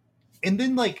and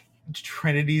then like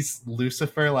Trinity's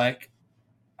Lucifer, like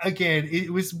again,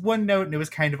 it was one note and it was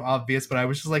kind of obvious, but I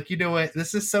was just like, you know what?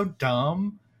 This is so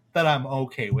dumb that I'm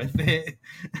okay with it.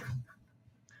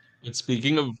 And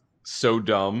speaking of so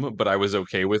dumb, but I was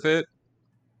okay with it,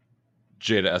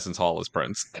 Jada Essence Hall as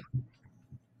Prince.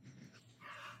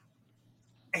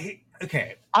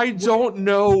 Okay. I don't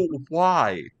know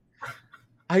why.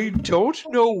 I don't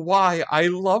know why I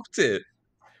loved it.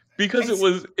 Because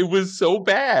it was so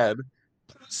bad.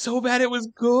 So bad it was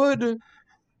good.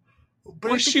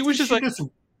 But she was just like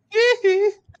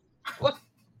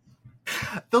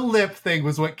the lip thing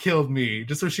was what killed me.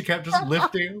 Just when she kept just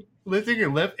lifting her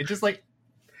lip. It just like it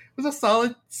was a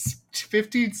solid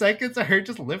 15 seconds of her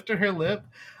just lifting her lip.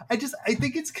 I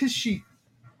think it's because she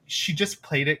just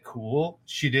played it cool.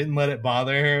 She didn't let it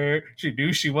bother her. She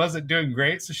knew she wasn't doing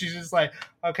great, so she's just like,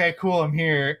 okay, cool, I'm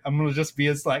here. I'm gonna just be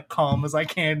as like calm as I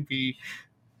can be.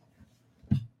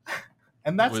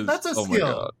 And that's a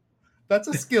skill. That's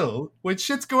a skill. When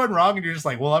shit's going wrong and you're just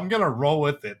like, well, I'm gonna roll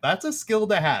with it. That's a skill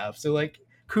to have. So like,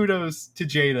 kudos to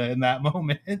Jada in that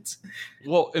moment.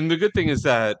 Well, and the good thing is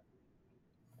that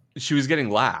she was getting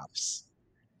laughs.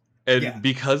 And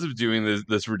because of doing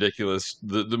this ridiculous,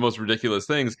 the most ridiculous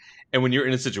things, and when you're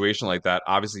in a situation like that,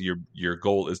 obviously your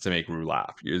goal is to make Rue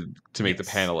laugh, to make the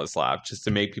panelists laugh, just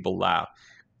to make people laugh.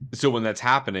 So when that's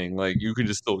happening, like you can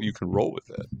roll with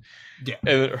it. Yeah.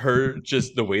 And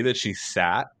just the way that she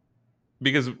sat,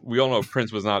 because we all know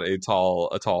Prince was not a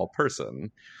tall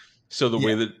person, so the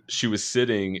way that she was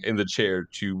sitting in the chair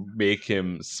to make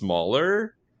him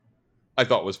smaller, I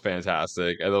thought was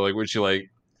fantastic. And then like when she like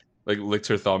licked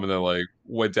her thumb and then like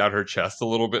went down her chest a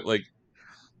little bit, like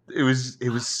it was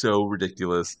so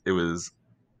ridiculous. It was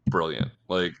brilliant.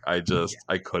 Like I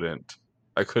couldn't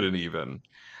even.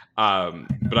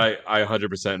 But I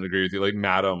 100% agree with you. Like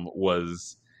Madam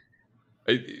was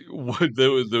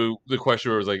the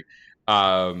question was like,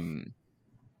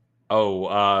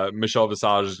 Michelle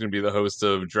Visage is going to be the host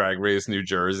of Drag Race New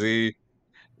Jersey.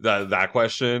 That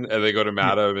question, and they go to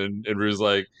Madam, and Rue's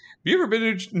like, have you ever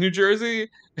been to New Jersey?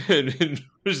 And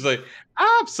she's like,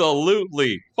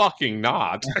 absolutely fucking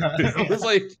not. It was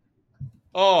like,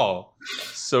 oh,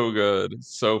 so good,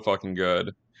 so fucking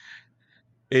good.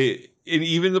 And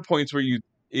even the points where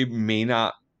it may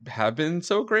not have been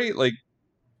so great, like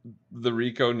the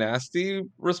Rico Nasty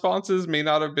responses may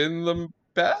not have been the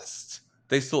best.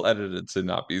 They still edited to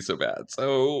not be so bad.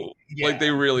 So like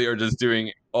they really are just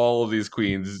doing all of these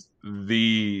queens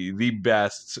the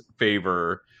best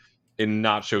favor in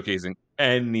not showcasing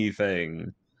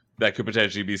anything that could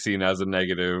potentially be seen as a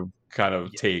negative kind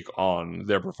of take on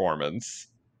their performance.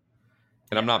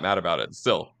 And I'm not mad about it.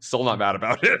 Still not mad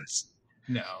about it.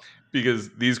 No. Because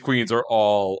these queens are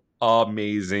all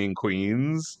amazing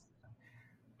queens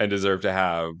and deserve to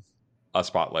have a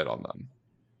spotlight on them.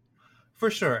 For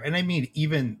sure. And I mean,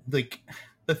 even like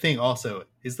the thing also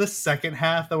is the second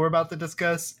half that we're about to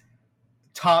discuss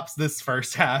tops this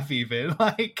first half even.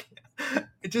 Like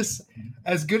it just,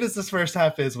 as good as this first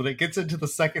half is, when it gets into the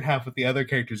second half with the other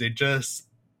characters, it just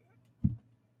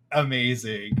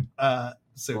amazing.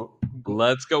 So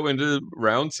let's go into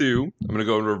round two. I'm going to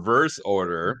go in reverse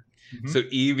order. Mm-hmm. So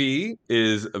Evie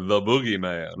is the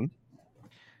boogeyman.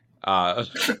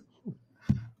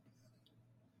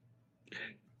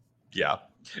 Yeah.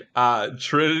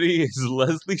 Trinity is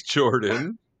Leslie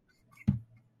Jordan.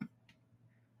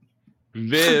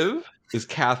 Viv is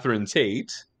Catherine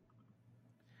Tate.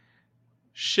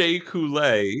 Shea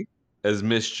Coulee as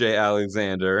Miss J.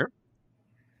 Alexander.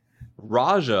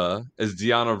 Raja as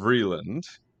Deanna Vreeland.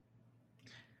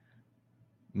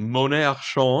 Monet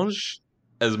Archange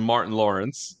as Martin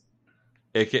Lawrence,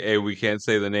 aka we can't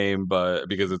say the name, but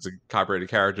because it's a copyrighted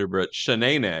character, but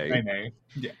Shanae.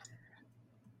 Yeah.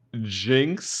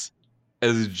 Jinx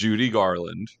as Judy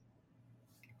Garland.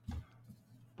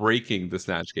 Breaking the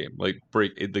Snatch Game,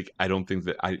 I don't think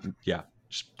that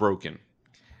just broken.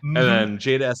 Mm-hmm. And then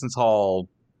Jada Essence Hall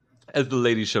as the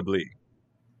Lady Chablis.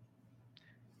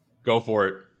 Go for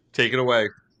it. Take it away.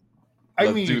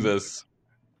 Let's do this.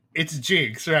 It's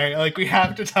Jinx, right? Like, we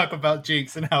have to talk about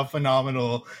Jinx and how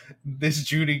phenomenal this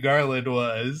Judy Garland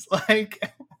was.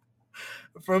 Like,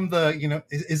 from the,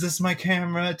 is this my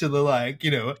camera, to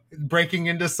the, breaking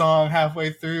into song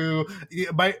halfway through.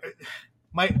 My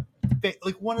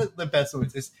one of the best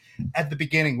moments is at the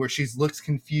beginning where she looks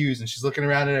confused and she's looking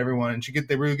around at everyone, and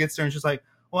Rue gets there and she's like,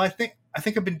 well, I think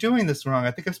I've been doing this wrong.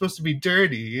 I think I'm supposed to be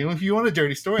dirty. If you want a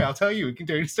dirty story, I'll tell you. We can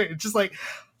dirty story. It's just like,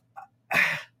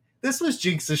 this was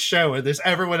Jinx's show, and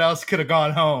everyone else could have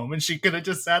gone home, and she could have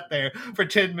just sat there for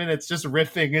 10 minutes just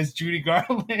riffing as Judy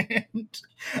Garland.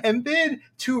 And then,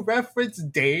 to reference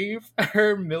Dave,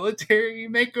 her military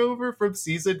makeover from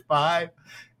season 5,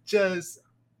 just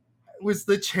was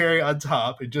the cherry on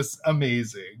top and just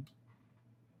amazing.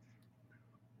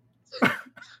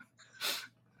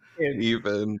 Can't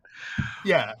even.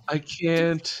 Yeah. I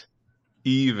can't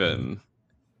even.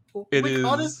 It like, is.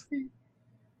 Honestly,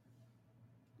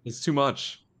 it's too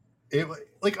much.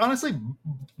 Honestly,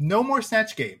 no more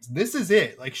Snatch games. This is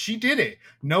it. Like, she did it.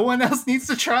 No one else needs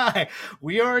to try.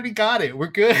 We already got it. We're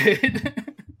good.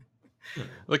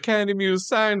 The Candy Muse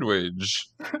sandwich.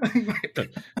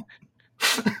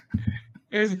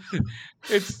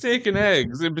 It's steak and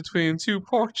eggs in between 2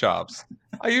 pork chops.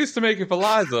 I used to make it for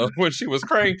Liza when she was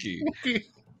cranky.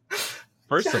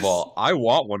 First of all, I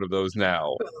want one of those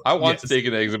now. I want steak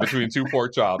and eggs in between 2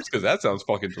 pork chops because that sounds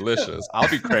fucking delicious. I'll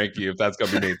be cranky if that's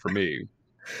going to be made for me.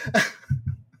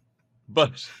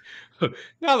 But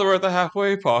now that we're at the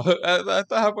halfway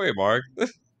mark,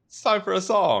 it's time for a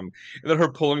song. And then her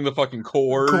pulling the fucking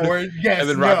cord yes, and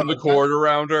then wrapping the cord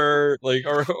around her, like,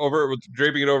 or over,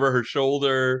 draping it over her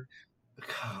shoulder.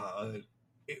 God,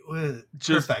 it was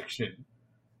just perfection.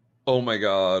 Oh my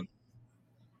God.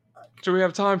 Do we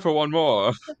have time for one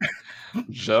more?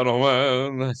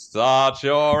 Gentlemen, start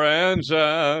your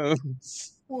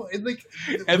engines. Well,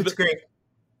 it's great.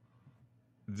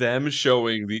 Them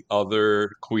showing the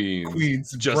other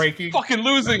queens just breaking, fucking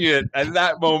losing it at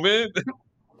that moment.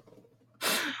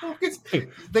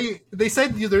 They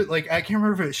said either, like, I can't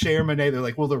remember if it's Shay or Monet. They're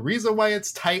like, well, the reason why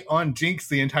it's tight on Jinx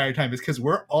the entire time is because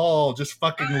we're all just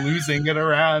fucking losing it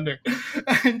around her.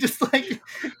 And just like,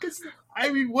 because I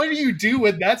mean, what do you do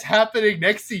when that's happening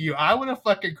next to you? I want to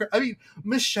fucking I mean,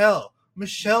 Michelle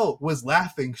was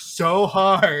laughing so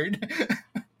hard.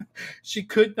 She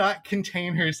could not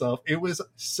contain herself. It was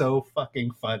so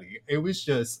fucking funny. It was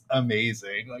just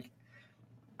amazing. Like,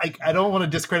 I don't want to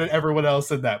discredit everyone else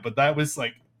in that, but that was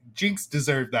like, Jinx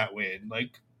deserved that win,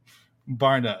 like,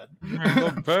 bar none.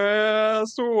 The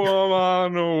best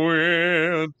woman to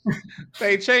win.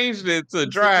 They changed it to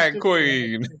drag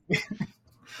queen.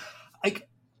 Like,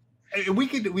 we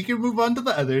can move on to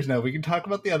the others now. We can talk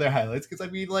about the other highlights because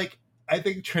I mean, like, I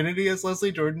think Trinity as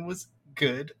Leslie Jordan was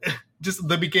good. Just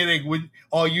the beginning when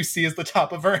all you see is the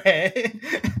top of her head.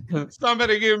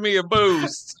 Somebody give me a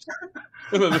boost.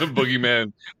 The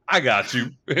boogeyman, I got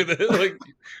you. Like,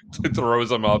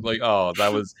 throws him up. Like, oh,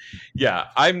 that was, yeah.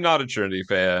 I'm not a Trinity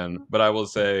fan, but I will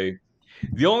say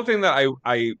the only thing that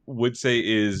I would say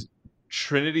is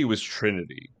Trinity was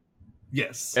Trinity.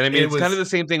 Yes, and I mean it's kind of the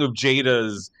same thing with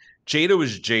Jada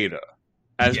was Jada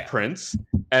as Prince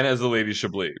and as the Lady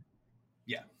Chablis.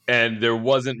 Yeah, and there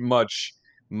wasn't much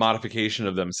modification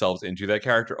of themselves into that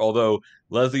character. Although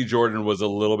Leslie Jordan was a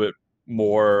little bit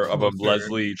more of a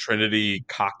Leslie Trinity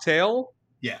cocktail.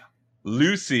 Yeah.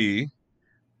 Lucy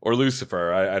or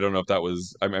Lucifer, I don't know if that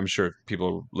was, I'm sure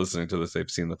people listening to this, they've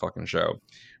seen the fucking show.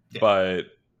 Yeah. But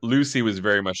Lucy was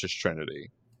very much just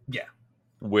Trinity. Yeah.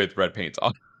 With red paint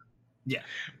on. Yeah.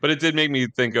 But it did make me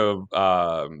think of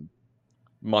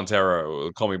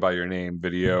Montero, Call Me By Your Name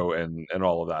video and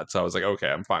all of that. So I was like, okay,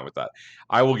 I'm fine with that.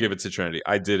 I will give it to Trinity.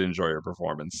 I did enjoy her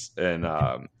performance in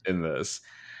this.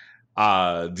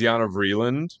 Deanna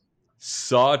Vreeland,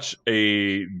 such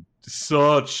a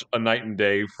night and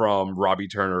day from Robbie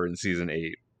Turner in season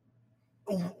 8.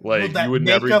 Like, you would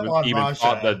never even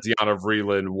thought that Deanna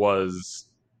Vreeland was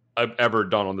ever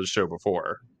done on the show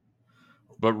before.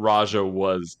 But Raja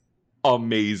was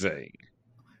amazing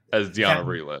as Deanna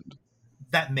Vreeland.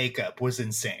 That makeup was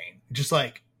insane. Just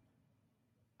like,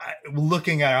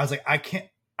 looking at her, I was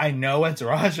like, I know it's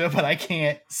Raja, but I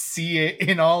can't see it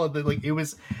in all of the, like, it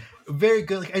was very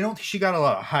good. Like, I don't think she got a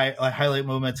lot of highlight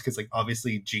moments because, like,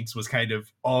 obviously Jinx was kind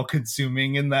of all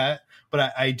consuming in that,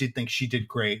 but I did think she did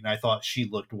great, and I thought she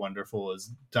looked wonderful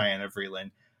as Diana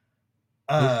Vreeland.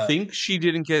 I think she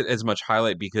didn't get as much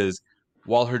highlight because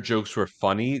while her jokes were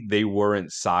funny, they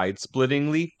weren't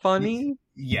side-splittingly funny.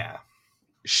 Yeah.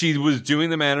 She was doing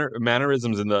the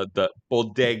mannerisms in the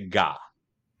bodega.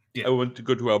 Yeah. I went to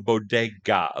go to a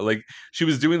bodega. Like, she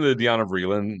was doing the Deanna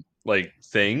Vreeland, like,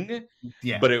 thing.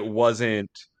 Yeah. But it wasn't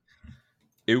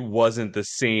the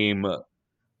same.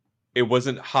 It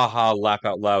wasn't haha, laugh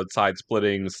out loud, side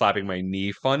splitting, slapping my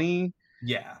knee funny.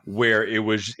 Yeah. Where it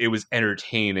was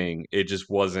entertaining. It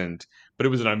just wasn't, but it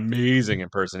was an amazing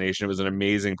impersonation. It was an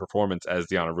amazing performance as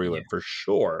Deanna Vreeland for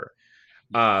sure.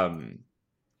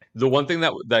 The one thing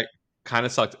that kind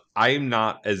of sucked, I'm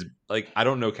not as, like, I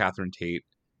don't know Catherine Tate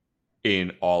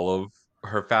in all of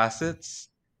her facets.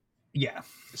 Yeah.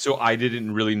 So I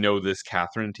didn't really know this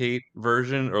Catherine Tate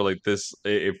version, or like this,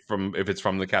 if it's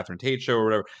from the Catherine Tate show or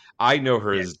whatever. I know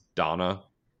her as Donna,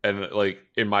 and like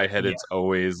in my head, it's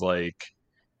always a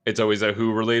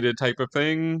Who related type of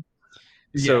thing.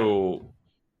 So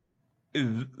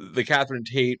the Catherine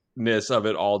Tate-ness of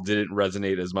it all didn't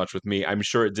resonate as much with me. I'm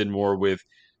sure it did more with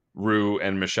Rue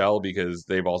and Michelle because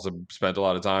they've also spent a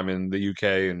lot of time in the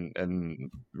UK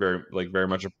and very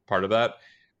much a part of that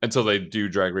until they do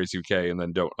Drag Race UK and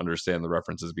then don't understand the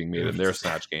references being made in their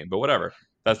Snatch Game. But whatever,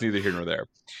 that's neither here nor there.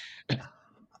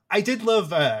 I did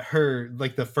love her,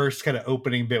 like the first kind of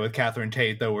opening bit with Catherine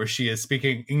Tate, though, where she is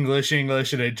speaking English, and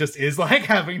it just is like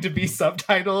having to be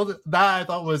subtitled. That I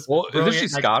thought was isn't she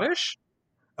Scottish?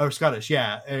 Oh, Scottish,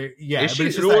 yeah, yeah. Is she?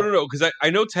 No, because I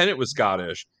know Tennant was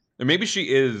Scottish, and maybe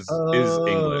she is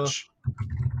English.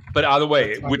 But either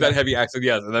way, with that heavy accent,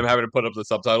 yes, and them having to put up the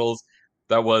subtitles,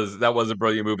 that was a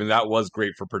brilliant move, and that was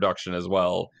great for production as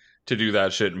well to do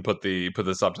that shit and put the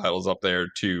subtitles up there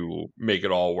to make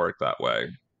it all work that way.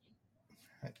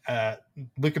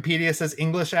 Wikipedia says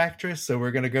English actress, so we're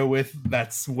gonna go with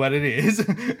that's what it is.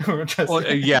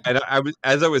 Yeah, and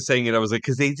as I was saying it, I was like,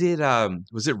 because they did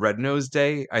was it Red Nose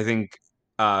Day? I think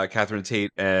Catherine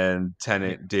Tate and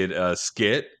Tennant did a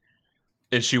skit,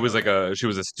 and she was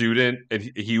a student,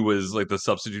 and he was like the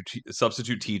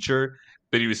substitute teacher,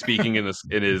 but he was speaking in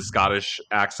his Scottish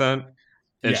accent,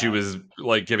 and she was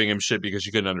like giving him shit because she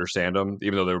couldn't understand him,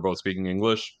 even though they were both speaking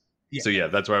English. So yeah,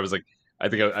 that's why I was like, I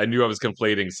think I knew I was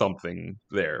conflating something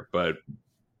there, but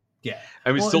yeah,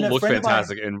 I mean, still looked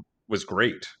fantastic and was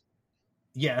great.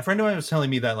 Yeah, a friend of mine was telling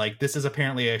me that like this is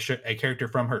apparently a character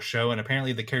from her show, and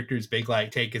apparently the character's big like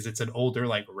take is it's an older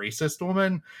like racist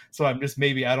woman. So I'm just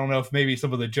I don't know if maybe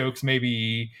some of the jokes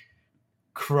maybe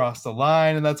crossed the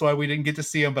line, and that's why we didn't get to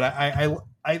see them. But I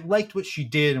liked what she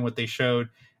did and what they showed.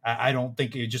 I don't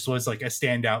think it just was like a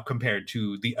standout compared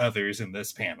to the others in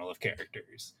this panel of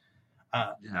characters.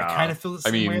 I kind of feel the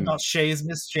same way about Shay's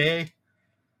Miss J.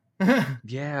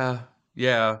 yeah.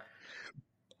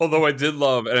 Although I did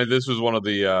love, and this was one of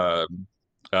the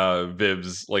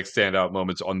Viv's like standout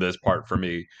moments on this part for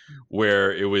me,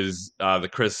 where it was the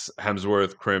Chris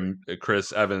Hemsworth,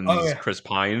 Chris Evans, Chris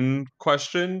Pine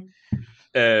question,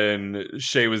 and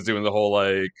Shay was doing the whole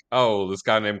like, oh, this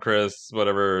guy named Chris,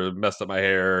 whatever, messed up my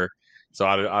hair, so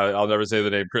I'll never say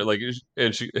the name Chris. Like,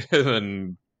 and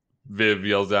then Viv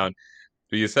yells down,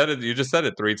 you said it. You just said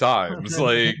it 3 times.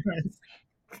 Like,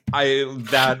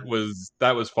 that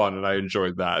was fun, and I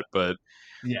enjoyed that. But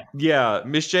yeah,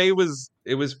 Miss J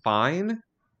it was fine,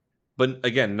 but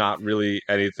again, not really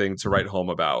anything to write home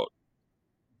about.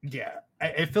 Yeah,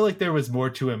 I feel like there was more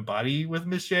to embody with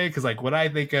Miss J because, like, what I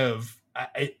think of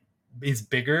is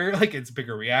bigger. Like, it's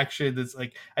bigger reaction. It's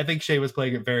like I think Shay was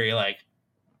playing it very like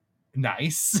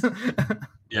nice.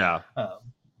 Yeah,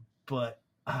 but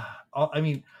I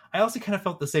mean. I also kind of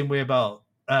felt the same way about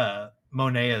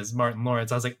Monet as Martin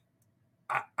Lawrence. I was like,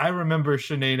 I remember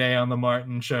Shanae on the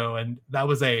Martin show, and that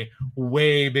was a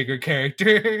way bigger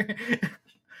character.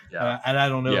 And I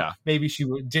don't know, maybe she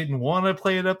didn't want to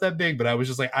play it up that big, but I was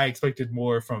just like, I expected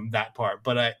more from that part.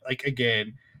 But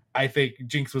I think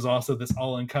Jinx was also this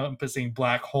all-encompassing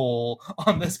black hole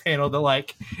on this panel that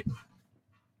like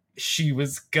she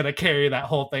was gonna carry that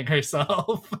whole thing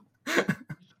herself.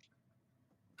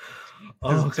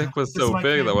 His dick was so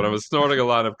big that when I was snorting a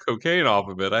lot of cocaine off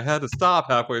of it, I had to stop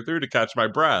halfway through to catch my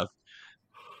breath.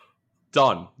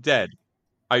 Done. Dead.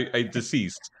 I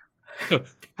deceased.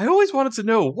 I always wanted to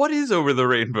know, what is over the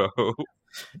rainbow?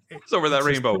 What's over that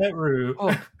rainbow?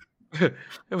 Oh,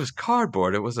 it was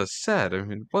cardboard. It was a set. I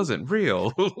mean, it wasn't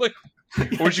real. Like,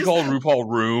 what would you call RuPaul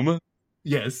Room?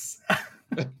 Yes.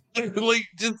 Like,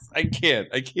 just, I can't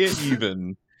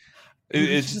even.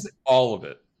 It's just all of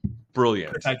it.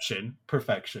 Brilliant.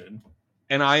 Perfection.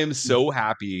 And I am so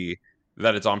happy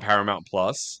that it's on Paramount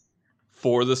Plus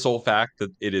for the sole fact that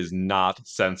it is not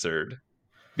censored.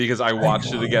 Because I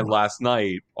watched it again last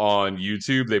night on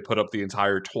YouTube. They put up the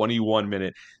entire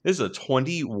 21-minute. This is a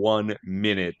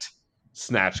 21-minute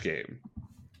Snatch Game.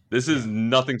 This is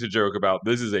nothing to joke about.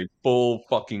 This is a full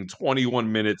fucking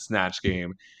 21-minute Snatch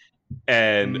Game.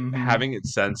 And having it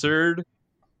censored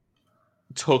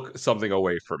took something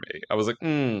away from me. I was like,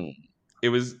 it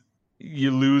was,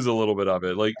 you lose a little bit of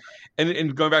it. Like,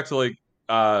 and going back to like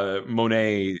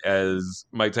Monet as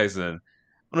Mike Tyson, I'm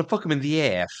gonna fuck him in the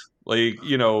ass. Like,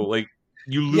 you know, like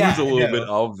you lose a little bit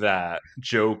of that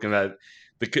joke and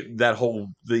that whole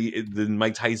the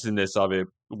Mike Tyson-ness of it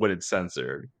when it's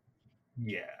censored.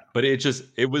 Yeah. But it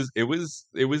was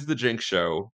the Jinx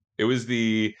show. It was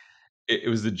the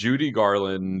Judy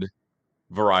Garland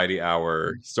Variety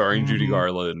Hour starring Judy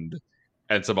Garland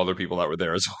and some other people that were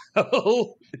there as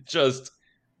well. Just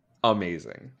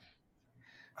amazing.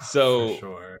 So for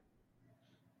sure.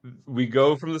 We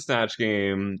go from the Snatch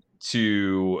Game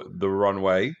to the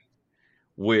runway,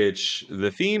 which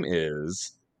the theme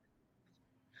is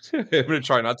I'm gonna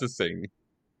try not to sing.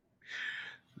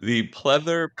 The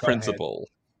pleather Go ahead. principle.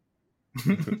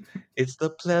 It's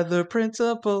the pleather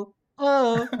principle.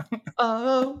 Oh,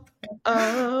 oh,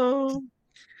 oh.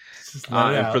 Just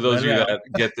let it And out. for those let of it you out. that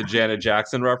get the Janet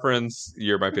Jackson reference,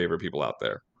 you're my favorite people out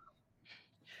there.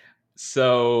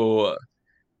 So,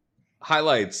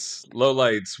 highlights,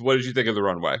 lowlights. What did you think of the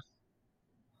runway?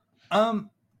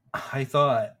 I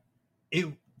thought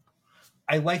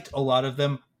I liked a lot of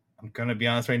them. I'm gonna be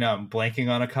honest right now, I'm blanking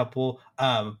on a couple.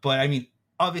 But I mean,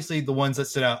 obviously the ones that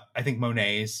stood out, I think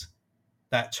Monet's,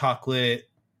 that chocolate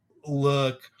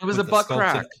look. It was with a the butt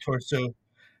sculpted crack. Torso.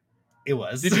 It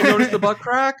was. Did you notice the butt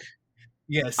crack?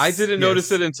 Yes. I didn't notice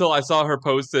yes. it until I saw her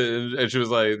post it, and she was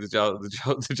like, did y'all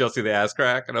see the ass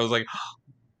crack? And I was like,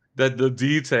 that the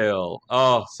detail.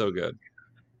 Oh, so good.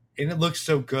 And it looked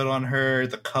so good on her.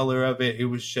 The color of it, it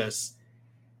was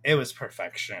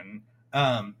perfection.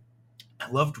 I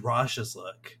loved Raja's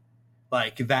look.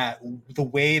 Like that, the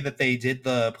way that they did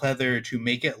the pleather to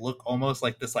make it look almost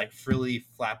like this like frilly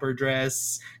flapper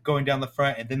dress going down the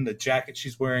front, and then the jacket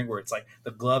she's wearing where it's like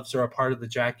the gloves are a part of the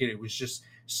jacket. It was just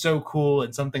so cool,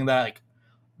 and something that, like,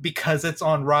 because it's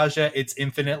on Raja, it's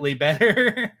infinitely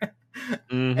better.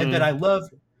 And then I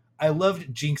loved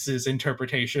Jinx's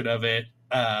interpretation of it,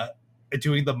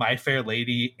 doing the My Fair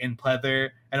Lady in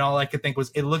pleather, and all I could think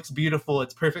was, it looks beautiful,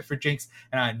 it's perfect for Jinx,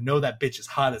 and I know that bitch is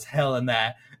hot as hell in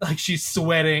that. Like, she's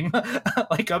sweating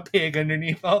like a pig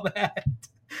underneath all that.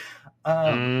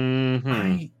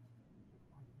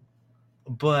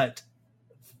 But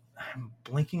I'm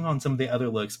blanking on some of the other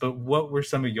looks, but what were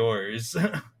some of yours?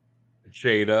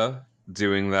 Jada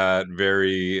doing that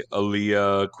very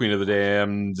Aaliyah, Queen of the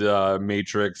Damned,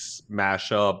 Matrix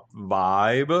mashup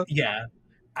vibe. Yeah.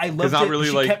 I loved not it. really,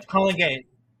 She like- kept calling it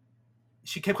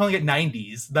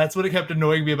 90s. That's what it kept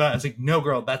annoying me about it. I was like, no,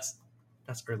 girl, that's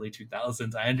early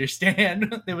 2000s. I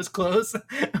understand. It was close.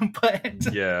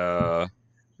 But Yeah.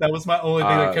 that was my only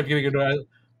thing that kept getting annoyed.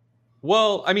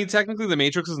 Well, I mean, technically the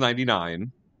Matrix was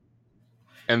 99.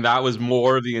 And that was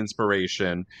more the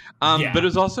inspiration. Yeah. But it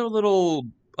was also a little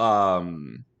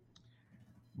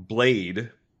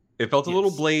Blade. It felt a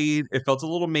little Blade. It felt a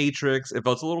little Matrix. It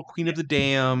felt a little Queen of the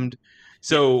Damned.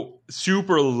 So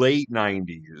super late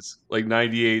 90s. Like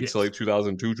 98 to like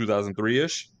 2002,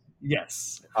 2003-ish.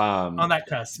 Yes. On that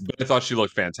cusp. But I thought she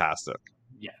looked fantastic.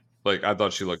 Yeah. Like, I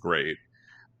thought she looked great.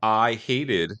 I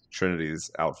hated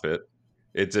Trinity's outfit.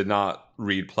 It did not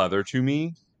read pleather to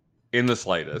me in the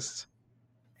slightest.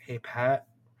 Hey, Pat,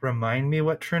 remind me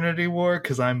what Trinity wore,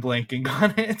 because I'm blanking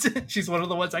on it. She's one of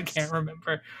the ones I can't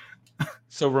remember.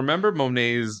 So remember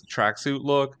Monet's tracksuit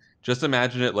look? Just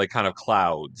imagine it like kind of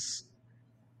clouds.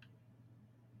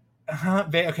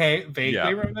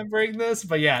 Vaguely remembering this,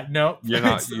 but yeah, nope. You're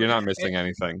not missing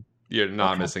anything. You're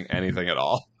not missing anything at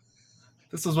all.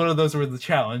 This was one of those where the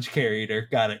challenge carried her.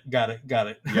 Got it.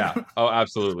 Yeah. Oh,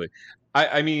 absolutely.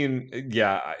 I mean,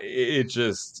 yeah, it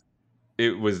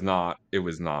was not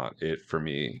it for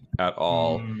me at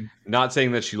all. Not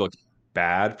saying that she looked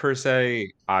bad per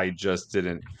se. I just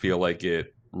didn't feel like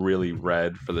it really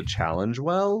read for the challenge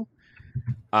well.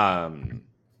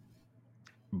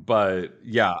 But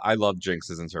yeah, I love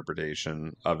Jinx's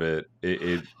interpretation of it.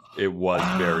 It was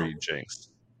very Jinx.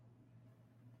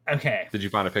 Okay. Did you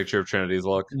find a picture of Trinity's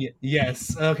look?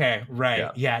 Yes. Okay.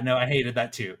 Right. Yeah. No, I hated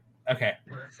that too. Okay.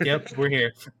 Yep. We're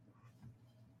here.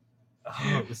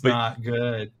 Oh, it was not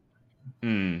good.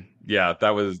 Yeah, that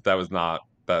was not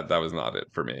it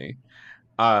for me.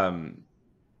 But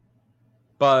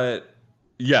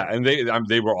yeah, and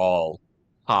they were all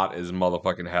hot as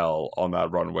motherfucking hell on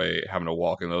that runway, having to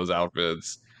walk in those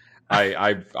outfits.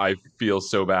 I feel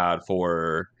so bad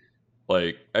for,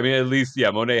 like, I mean, at least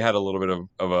Monet had a little bit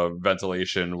of a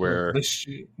ventilation where the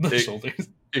shoulders.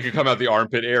 It could come out the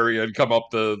armpit area and come up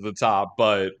the top,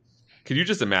 but can you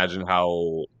just imagine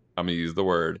how, I'm gonna use the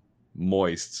word,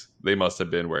 moist they must have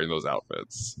been wearing those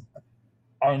outfits?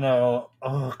 I know.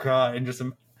 Oh god, and just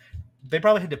they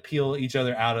probably had to peel each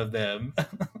other out of them.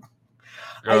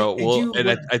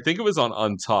 I think it was on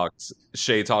Untucked.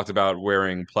 Shay talked about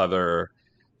wearing pleather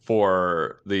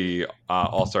for the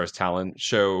All Stars talent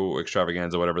show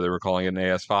extravaganza, whatever they were calling it in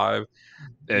AS5,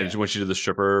 and when she did the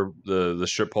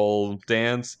strip pole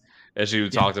dance, and she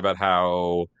talked about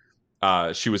how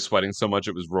she was sweating so much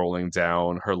it was rolling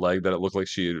down her leg that it looked like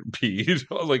she had peed,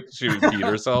 like she had peed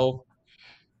herself.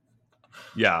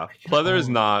 Yeah, pleather is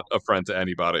not a friend to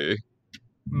anybody.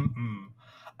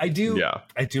 I do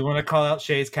want to call out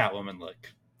Shay's Catwoman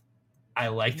look. I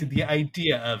liked the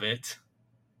idea of it.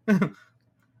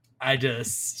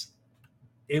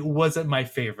 It wasn't my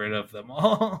favorite of them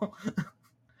all.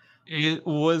 It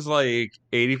was like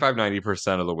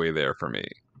 85-90% of the way there for me.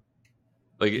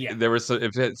 Like there was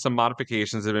some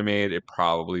modifications had been made, it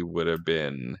probably would have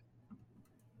been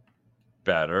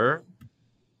better.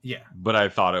 Yeah. But I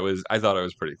thought it was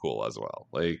pretty cool as well.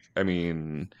 Like, I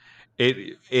mean,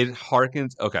 it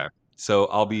harkens. Okay, so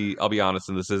I'll be honest,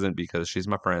 and this isn't because she's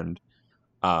my friend,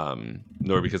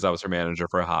 nor because I was her manager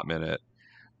for a hot minute,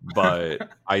 but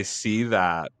I see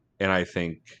that and I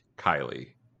think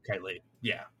Kylie.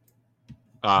 Yeah.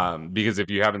 Because if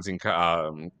you haven't seen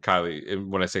Kylie,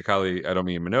 when I say Kylie, I don't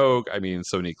mean Minogue, I mean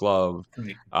Sonique Love,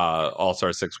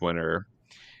 All-Star 6 winner.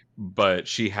 But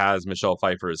she has Michelle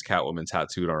Pfeiffer's Catwoman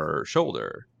tattooed on her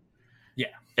shoulder. Yeah.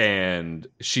 And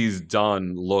she's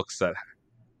done looks that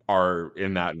are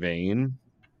in that vein.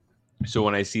 So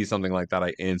when I see something like that,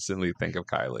 I instantly think of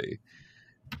Kylie.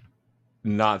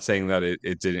 Not saying that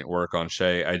it didn't work on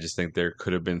Shay. I just think there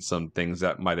could have been some things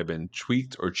that might have been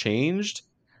tweaked or changed.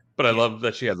 But I love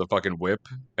that she had the fucking whip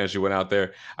and she went out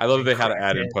there. I love they had to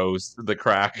add in post the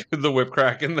crack, the whip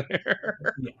crack in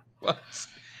there.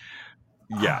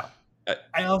 Yeah.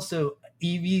 I also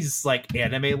Evie's like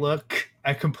anime look.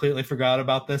 I completely forgot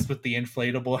about this with the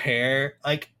inflatable hair.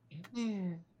 Like,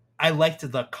 I liked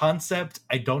the concept.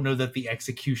 I don't know that the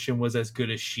execution was as good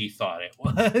as she thought it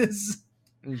was.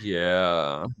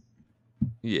 Yeah.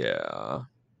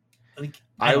 Like,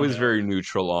 I was very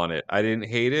neutral on it. I didn't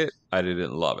hate it. I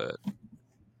didn't love it.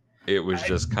 It was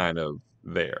just kind of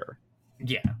there.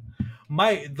 Yeah.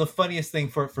 The funniest thing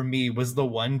for me was the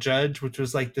one judge, which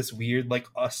was like this weird, like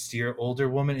austere older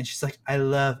woman, and she's like, I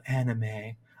love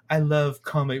anime. I love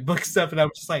comic book stuff. And I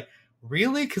was just like,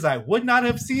 really? Because I would not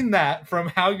have seen that from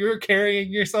how you're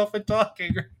carrying yourself and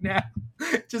talking right now.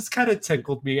 It just kind of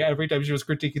tickled me every time she was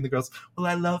critiquing the girls. Well,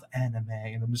 I love anime.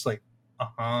 And I'm just like,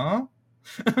 uh-huh.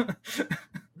 I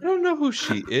don't know who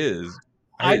she is.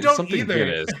 I don't something either.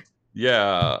 Guinness.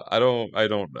 Yeah, I don't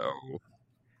know.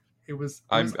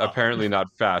 I'm apparently not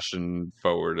fashion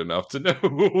forward enough to know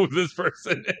who this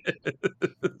person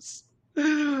is.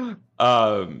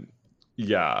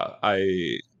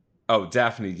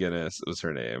 Daphne Guinness was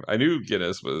her name. I knew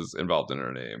Guinness was involved in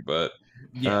her name, but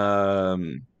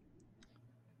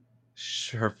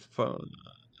her phone.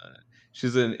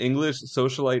 She's an English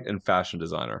socialite and fashion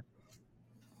designer.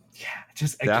 Yeah,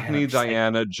 just Daphne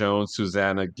Diana Jones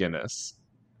Susanna Guinness.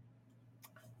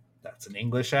 That's an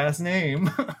English ass name.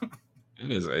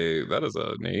 That is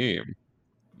a name.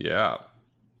 Yeah.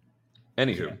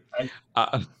 Anywho,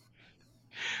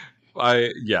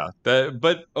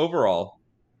 but overall,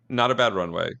 not a bad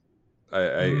runway.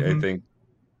 I think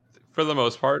for the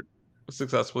most part,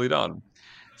 successfully done.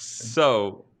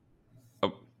 So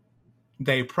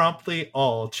they promptly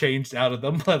all changed out of the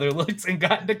leather looks and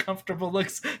got into comfortable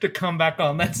looks to come back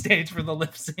on that stage for the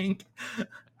lip sync.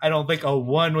 I don't think a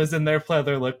one was in their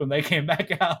pleather look when they came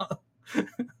back out.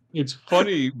 It's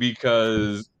funny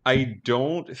because I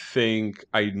don't think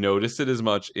I noticed it as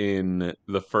much in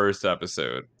the first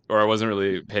episode, or I wasn't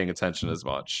really paying attention as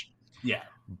much. Yeah.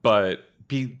 But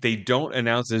they don't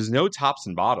announce, there's no tops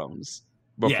and bottoms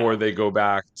before they go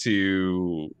back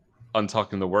to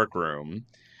untucking the workroom.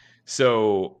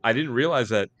 So I didn't realize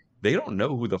that they don't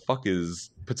know who the fuck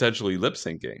is potentially lip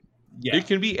syncing. Yeah. It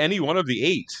can be any one of the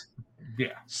 8.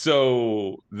 Yeah.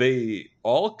 So they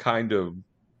all kind of,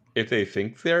 if they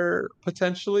think they're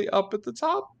potentially up at the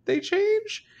top, they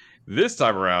change. This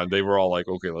time around, they were all like,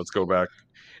 okay, let's go back.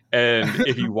 And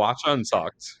if you watch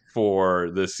Untucked for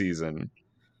this season,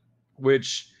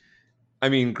 which, I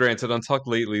mean, granted, Untucked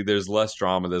lately, there's less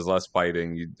drama, there's less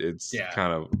fighting. It's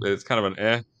kind of an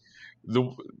eh.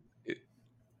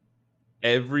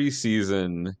 Every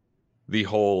season, the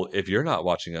whole, if you're not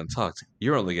watching Untucked,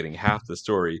 you're only getting half the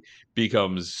story,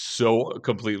 becomes so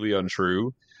completely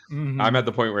untrue. Mm-hmm. I'm at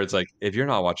the point where it's like, if you're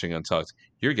not watching Untucked,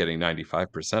 you're getting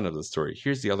 95% of the story.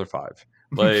 Here's the other 5.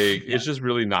 Like, it's just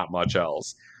really not much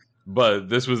else. But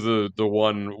this was the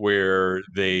one where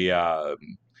they,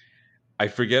 I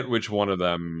forget which one of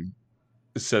them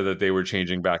said that they were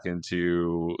changing back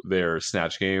into their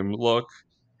Snatch Game look.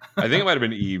 I think it might have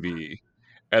been Evie.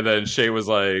 And then Shay was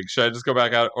like, should I just go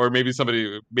back out? Or maybe it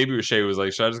was Shay was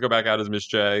like, should I just go back out as Miss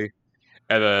J?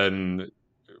 And then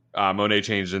Monet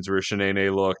changed into her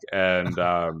Shanae look. And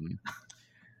I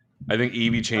think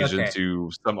Evie changed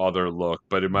into some other look.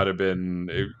 But it might have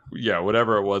been,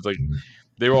 whatever it was. Like,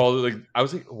 they were all like, I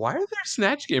was like, why are there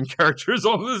Snatch Game characters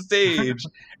on the stage?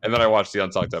 And then I watched the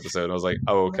Untucked episode. And I was like,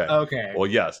 oh, okay. Okay. Well,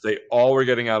 yes, they all were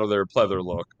getting out of their pleather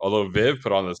look. Although Viv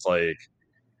put on this, like,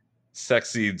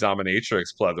 sexy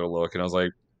dominatrix pleather look, and I was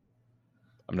like,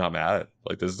 I'm not mad.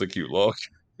 Like, this is a cute look.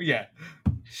 Yeah.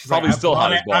 She's Probably like, I still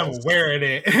bought hot as it, balls. I'm wearing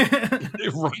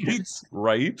it.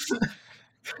 Right.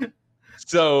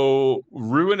 So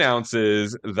Rue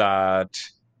announces that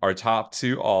our top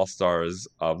 2 All-Stars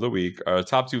of the week, our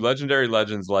top 2 legendary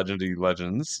legends, legendarily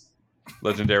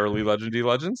legendy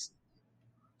legends,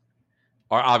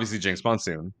 are obviously Jinx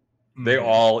Monsoon. They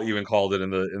all even called it in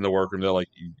the workroom. They're like,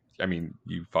 I mean,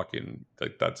 you fucking,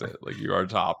 like, that's it. Like, you are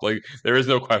top. Like, there is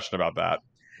no question about that.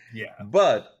 Yeah.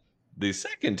 But the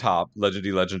second top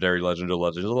legendary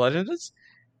legends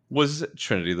was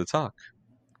Trinity the Tuck,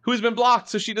 who has been blocked,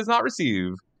 so she does not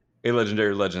receive a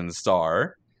legendary legend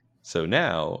star. So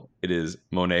now it is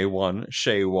Monet 1,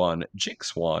 Shay 1,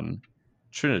 Jinx 1,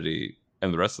 Trinity,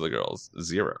 and the rest of the girls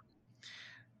 0.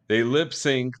 They lip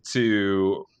sync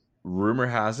to Rumor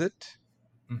Has It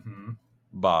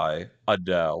by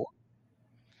Adele.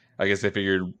 I guess they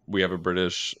figured we have a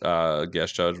British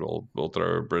guest judge. We'll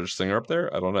throw a British singer up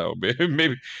there. I don't know.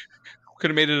 Maybe could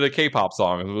have made it a K-pop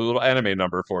song, a little anime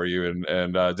number for you,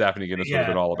 and Daphne Guinness would have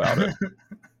been all about it.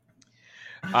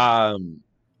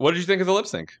 What did you think of the lip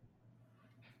sync?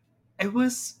 It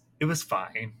was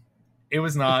fine. It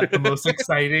was not the most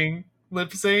exciting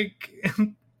lip sync.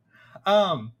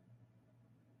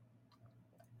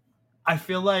 I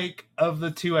feel like of the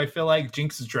two, I feel like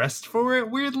Jinx dressed for it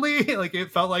weirdly. Like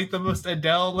it felt like the most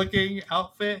Adele looking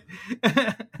outfit.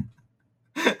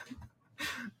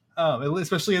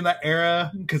 Especially in that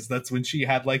era, because that's when she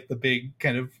had like the big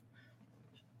kind of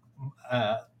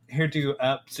hairdo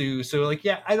up to. So like,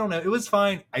 yeah, I don't know. It was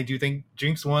fine. I do think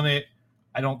Jinx won it.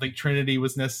 I don't think Trinity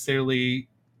was necessarily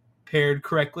paired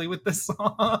correctly with the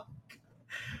song.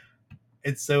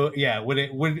 And so, yeah, when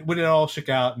it all shook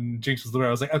out and Jinx was the winner,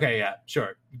 I was like, okay, yeah,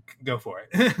 sure, go for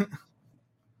it.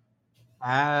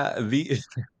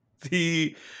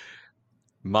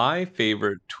 My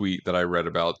favorite tweet that I read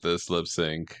about this lip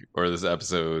sync or this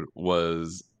episode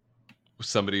was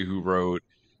somebody who wrote,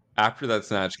 after that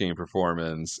Snatch Game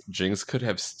performance, Jinx could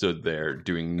have stood there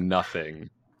doing nothing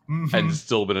and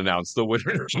still been announced the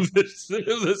winner of this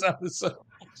episode.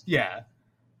 Yeah.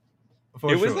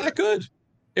 It was that good.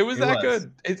 It was that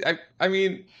good. I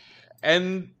mean,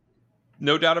 and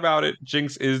no doubt about it,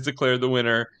 Jinx is declared the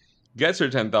winner, gets her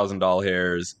 $10,000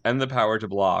 hairs and the power to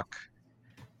block.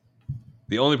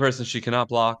 The only person she cannot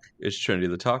block is Trinity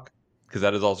the Tuck, because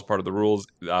that is also part of the rules.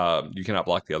 You cannot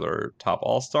block the other top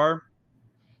All-Star.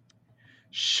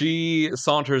 She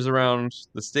saunters around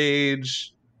the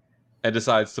stage and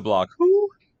decides to block who?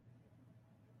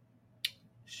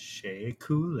 Shea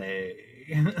Coulee.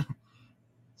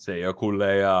 Shea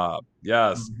Coulee.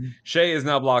 Yes. Shay is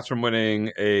now blocked from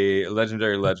winning a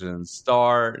Legendary Legends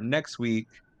star next week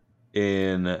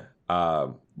in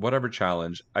whatever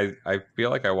challenge. I feel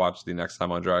like I watched the Next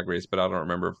Time on Drag Race, but I don't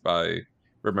remember if I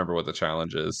remember what the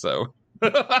challenge is. So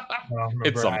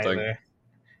it's something. Either.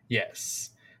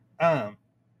 Yes.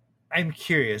 I'm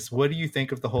curious. What do you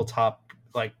think of the whole top?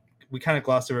 Like we kind of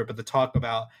glossed over it, but the talk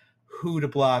about who to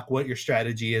block, what your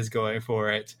strategy is going for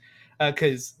it.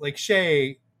 Because like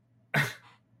Shay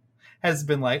has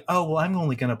been like, oh well, I'm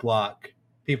only gonna block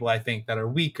people I think that are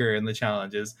weaker in the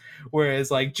challenges,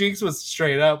 whereas like Jinx was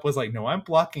straight up was like, no, I'm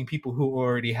blocking people who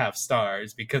already have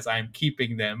stars because I'm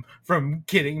keeping them from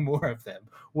getting more of them.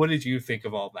 What did you think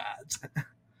of all that?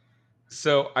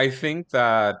 So I think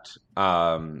that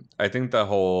the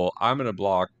whole I'm gonna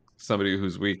block somebody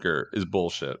who's weaker is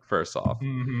bullshit, first off.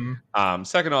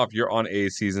 Second off, you're on a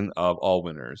season of all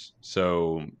winners,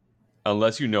 so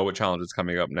unless you know what challenge is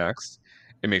coming up next,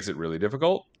 it makes it really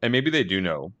difficult. And maybe they do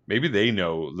know. Maybe they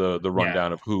know the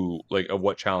rundown of who, like, of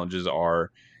what challenges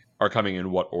are coming in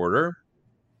what order.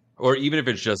 Or even if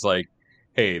it's just like,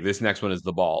 hey, this next one is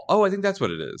the ball. Oh, I think that's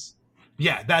what it is.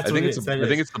 Yeah, that's what it is. I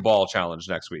think it's the ball challenge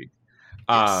next week.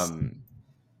 Yes.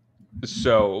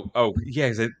 So,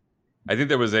 I think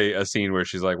there was a scene where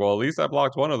she's like, well, at least I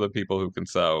blocked one of the people who can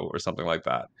sew or something like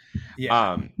that.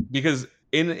 Yeah. Because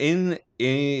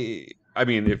I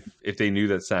mean, if they knew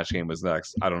that Snatch Game was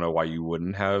next, I don't know why you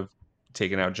wouldn't have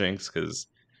taken out Jinx.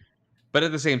 But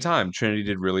at the same time, Trinity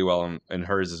did really well in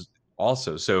hers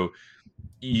also. So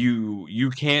you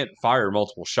can't fire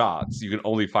multiple shots. You can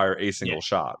only fire a single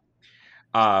shot.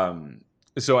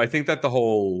 So I think that the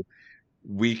whole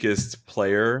weakest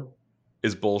player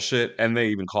is bullshit, and they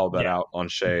even called that out on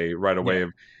Shay right away.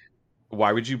 Of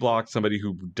why would you block somebody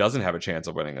who doesn't have a chance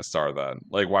of winning a star then?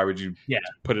 Like, why would you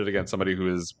put it against somebody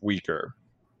who is weaker?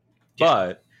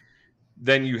 But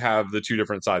then you have the two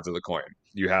different sides of the coin.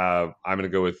 You have, I'm going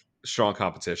to go with strong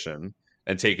competition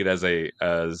and take it as a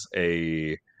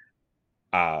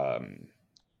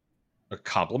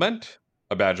compliment,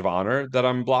 a badge of honor that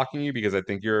I'm blocking you because I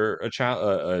think you're a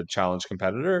challenge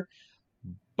competitor.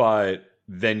 But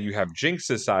then you have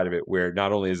Jinx's side of it, where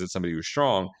not only is it somebody who's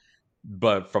strong,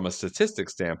 but from a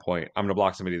statistics standpoint, I'm going to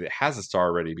block somebody that has a star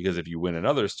already, because if you win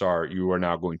another star, you are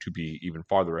now going to be even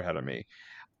farther ahead of me.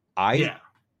 I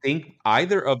think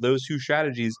either of those two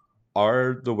strategies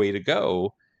are the way to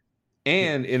go.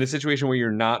 And in a situation where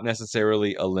you're not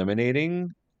necessarily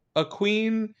eliminating a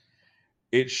queen,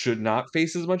 it should not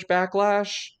face as much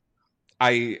backlash.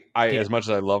 I as much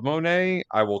as I love Monet,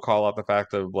 I will call out the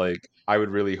fact of, like, I would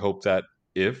really hope that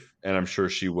if, and I'm sure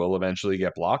she will eventually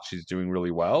get blocked, she's doing really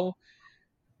well,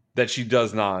 that she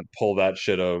does not pull that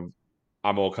shit of,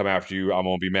 I'm gonna come after you, I'm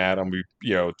gonna be mad, I'm gonna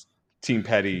be, Team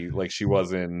Petty, like she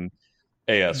was in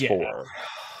AS4.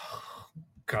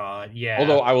 God, yeah.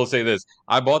 Although I will say this,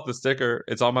 I bought the sticker.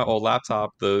 It's on my old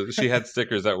laptop. She had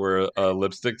stickers that were a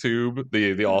lipstick tube,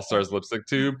 the All Stars lipstick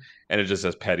tube, and it just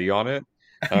says Petty on it.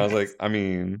 And I was like, I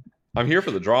mean, I'm here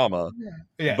for the drama,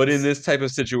 but in this type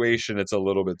of situation, it's a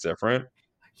little bit different.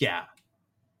 Yeah.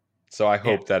 So I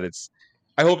hope that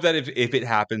if it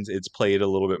happens, it's played a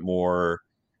little bit more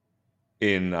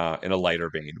in a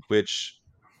lighter vein, which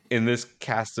in this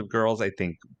cast of girls, I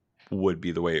think would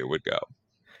be the way it would go.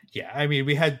 Yeah, I mean,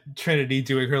 we had Trinity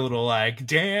doing her little, like,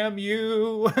 damn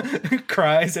you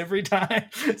cries every time.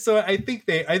 So I think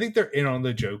they're in on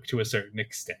the joke to a certain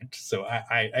extent. So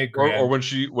I agree. Or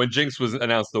when Jinx was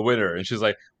announced the winner and she's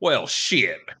like, well,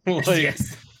 shit. Like,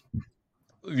 yes.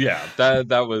 Yeah,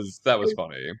 that was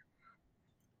funny.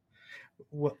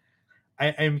 Well,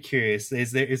 I'm curious.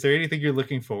 Is there anything you're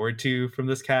looking forward to from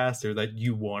this cast, or that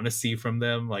you want to see from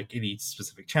them? Like any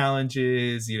specific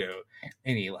challenges,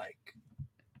 any like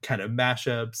kind of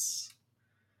mashups?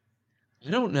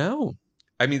 I don't know.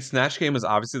 I mean, Snatch Game was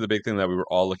obviously the big thing that we were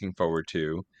all looking forward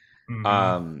to.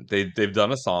 Mm-hmm. They've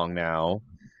done a song now.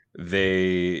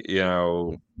 They,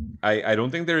 I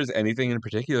don't think there's anything in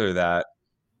particular that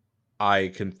I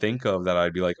can think of that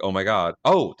I'd be like, oh my God.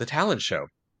 Oh, the talent show.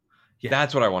 Yeah.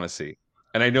 That's what I want to see.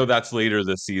 And I know that's later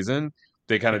this season.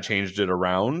 They kind of changed it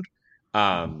around.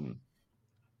 But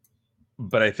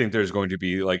I think there's going to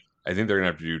be I think they're going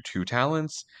to have to do 2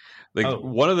 talents.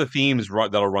 One of the themes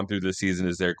that'll run through this season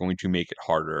is they're going to make it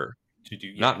harder to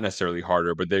do. Not necessarily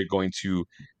harder, but they're going to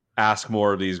ask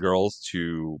more of these girls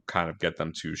to kind of get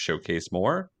them to showcase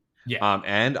more. Yeah.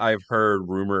 And I've heard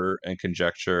rumor and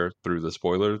conjecture through the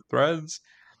spoiler threads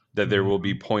that there will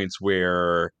be points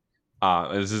where,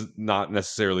 and this is not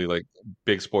necessarily like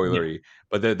big spoilery,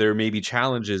 but there may be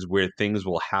challenges where things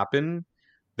will happen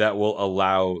that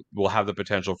will have the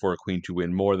potential for a queen to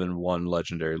win more than one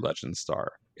legendary legend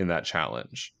star in that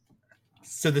challenge.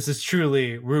 So this is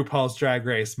truly RuPaul's Drag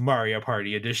Race Mario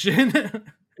Party edition.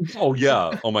 Oh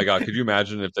yeah! Oh my God! Could you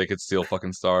imagine if they could steal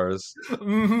fucking stars?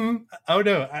 Mm-hmm. Oh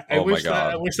no! I wish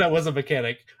that was a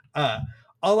mechanic.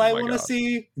 All I want to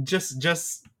see,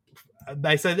 just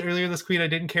I said earlier, this queen, I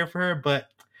didn't care for her, but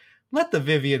let the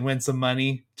Vivian win some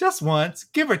money just once.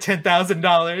 Give her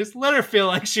 $10,000. Let her feel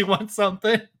like she wants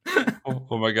something.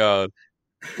 Oh my God!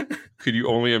 Could you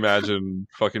only imagine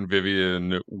fucking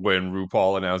Vivian when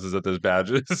RuPaul announces that there's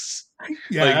badges?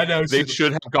 Yeah, I know. They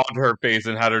should have gone to her face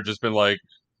and had her just been like,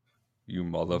 "You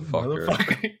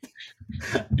motherfucker.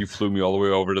 You flew me all the way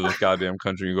over to this goddamn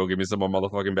country. You go give me some more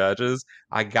motherfucking badges.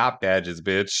 I got badges,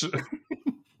 bitch."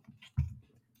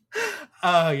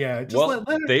 Oh yeah.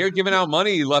 They are giving out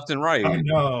money left and right. I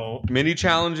know. Mini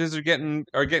challenges are getting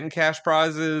cash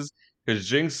prizes because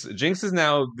Jinx is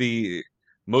now the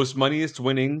most moneyest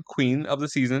winning queen of the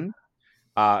season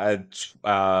at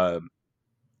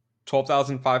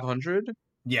 12,500.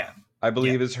 Yeah, I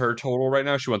believe is her total right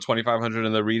now. She won 2,500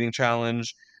 in the reading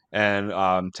challenge and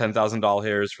 $10,000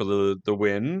 hairs for the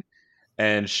win.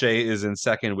 And Shay is in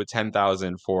second with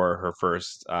 10,000 for her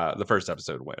the first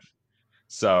episode win.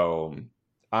 So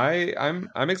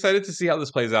I'm excited to see how this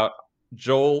plays out.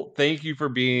 Joel, thank you for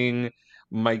being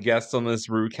my guest on this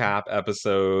recap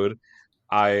episode.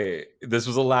 This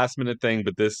was a last minute thing,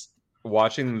 but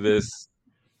watching this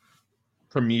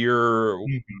premiere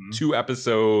 2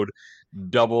 episode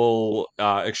double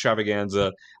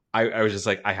extravaganza, I was just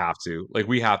like, I have to. Like,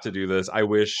 we have to do this. I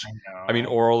mean,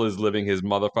 Oral is living his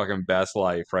motherfucking best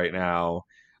life right now.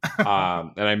 And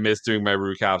I miss doing my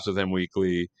recaps with him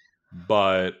weekly.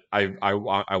 But I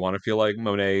want to feel like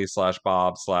Monet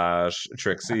 /Bob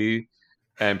 /Trixie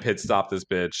and pit stop this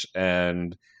bitch.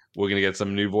 And we're going to get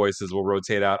some new voices. We'll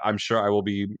rotate out. I'm sure I will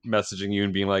be messaging you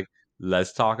and being like,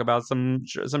 let's talk about some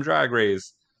Drag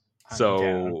Race.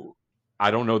 So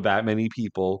I don't know that many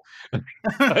people.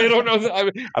 I don't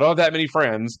have that many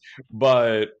friends.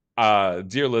 But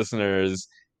dear listeners,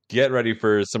 get ready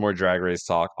for some more Drag Race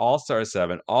talk. All-Star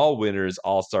 7, all winners,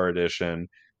 All-Star Edition.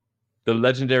 the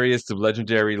legendariest of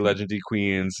legendary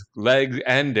queens,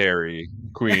 legendary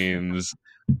queens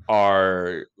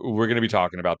we're going to be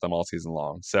talking about them all season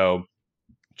long. So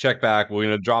check back. We're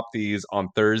going to drop these on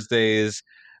Thursdays.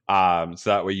 So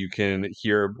that way you can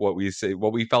hear what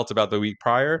we felt about the week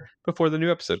prior before the new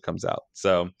episode comes out.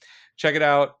 So check it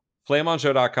out.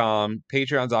 FlameOnShow.com,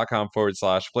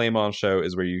 Patreon.com/FlameOnShow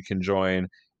is where you can join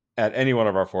at any one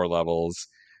of our 4 levels.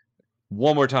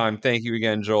 One more time, thank you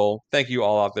again, Joel. Thank you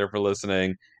all out there for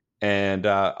listening. And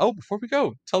before we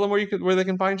go, tell them where they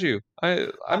can find you.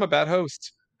 I'm a bad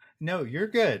host. No, you're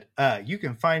good. You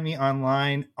can find me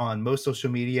online on most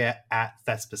social media at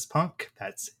ThespispUnK.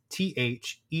 That's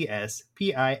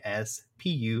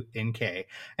ThespispUnK.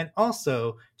 And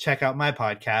also check out my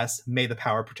podcast, May the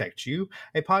Power Protect You,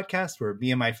 a podcast where me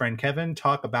and my friend Kevin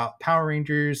talk about Power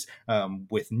Rangers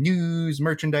with news,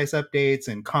 merchandise updates,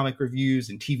 and comic reviews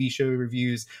and TV show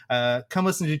reviews. Come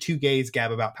listen to 2 gays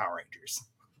gab about Power Rangers.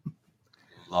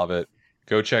 Love it.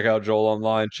 Go check out Joel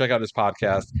online. Check out his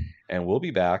podcast. And we'll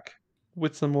be back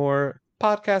with some more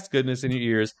podcast goodness in your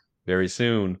ears very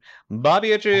soon. Bye,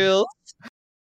 bitches.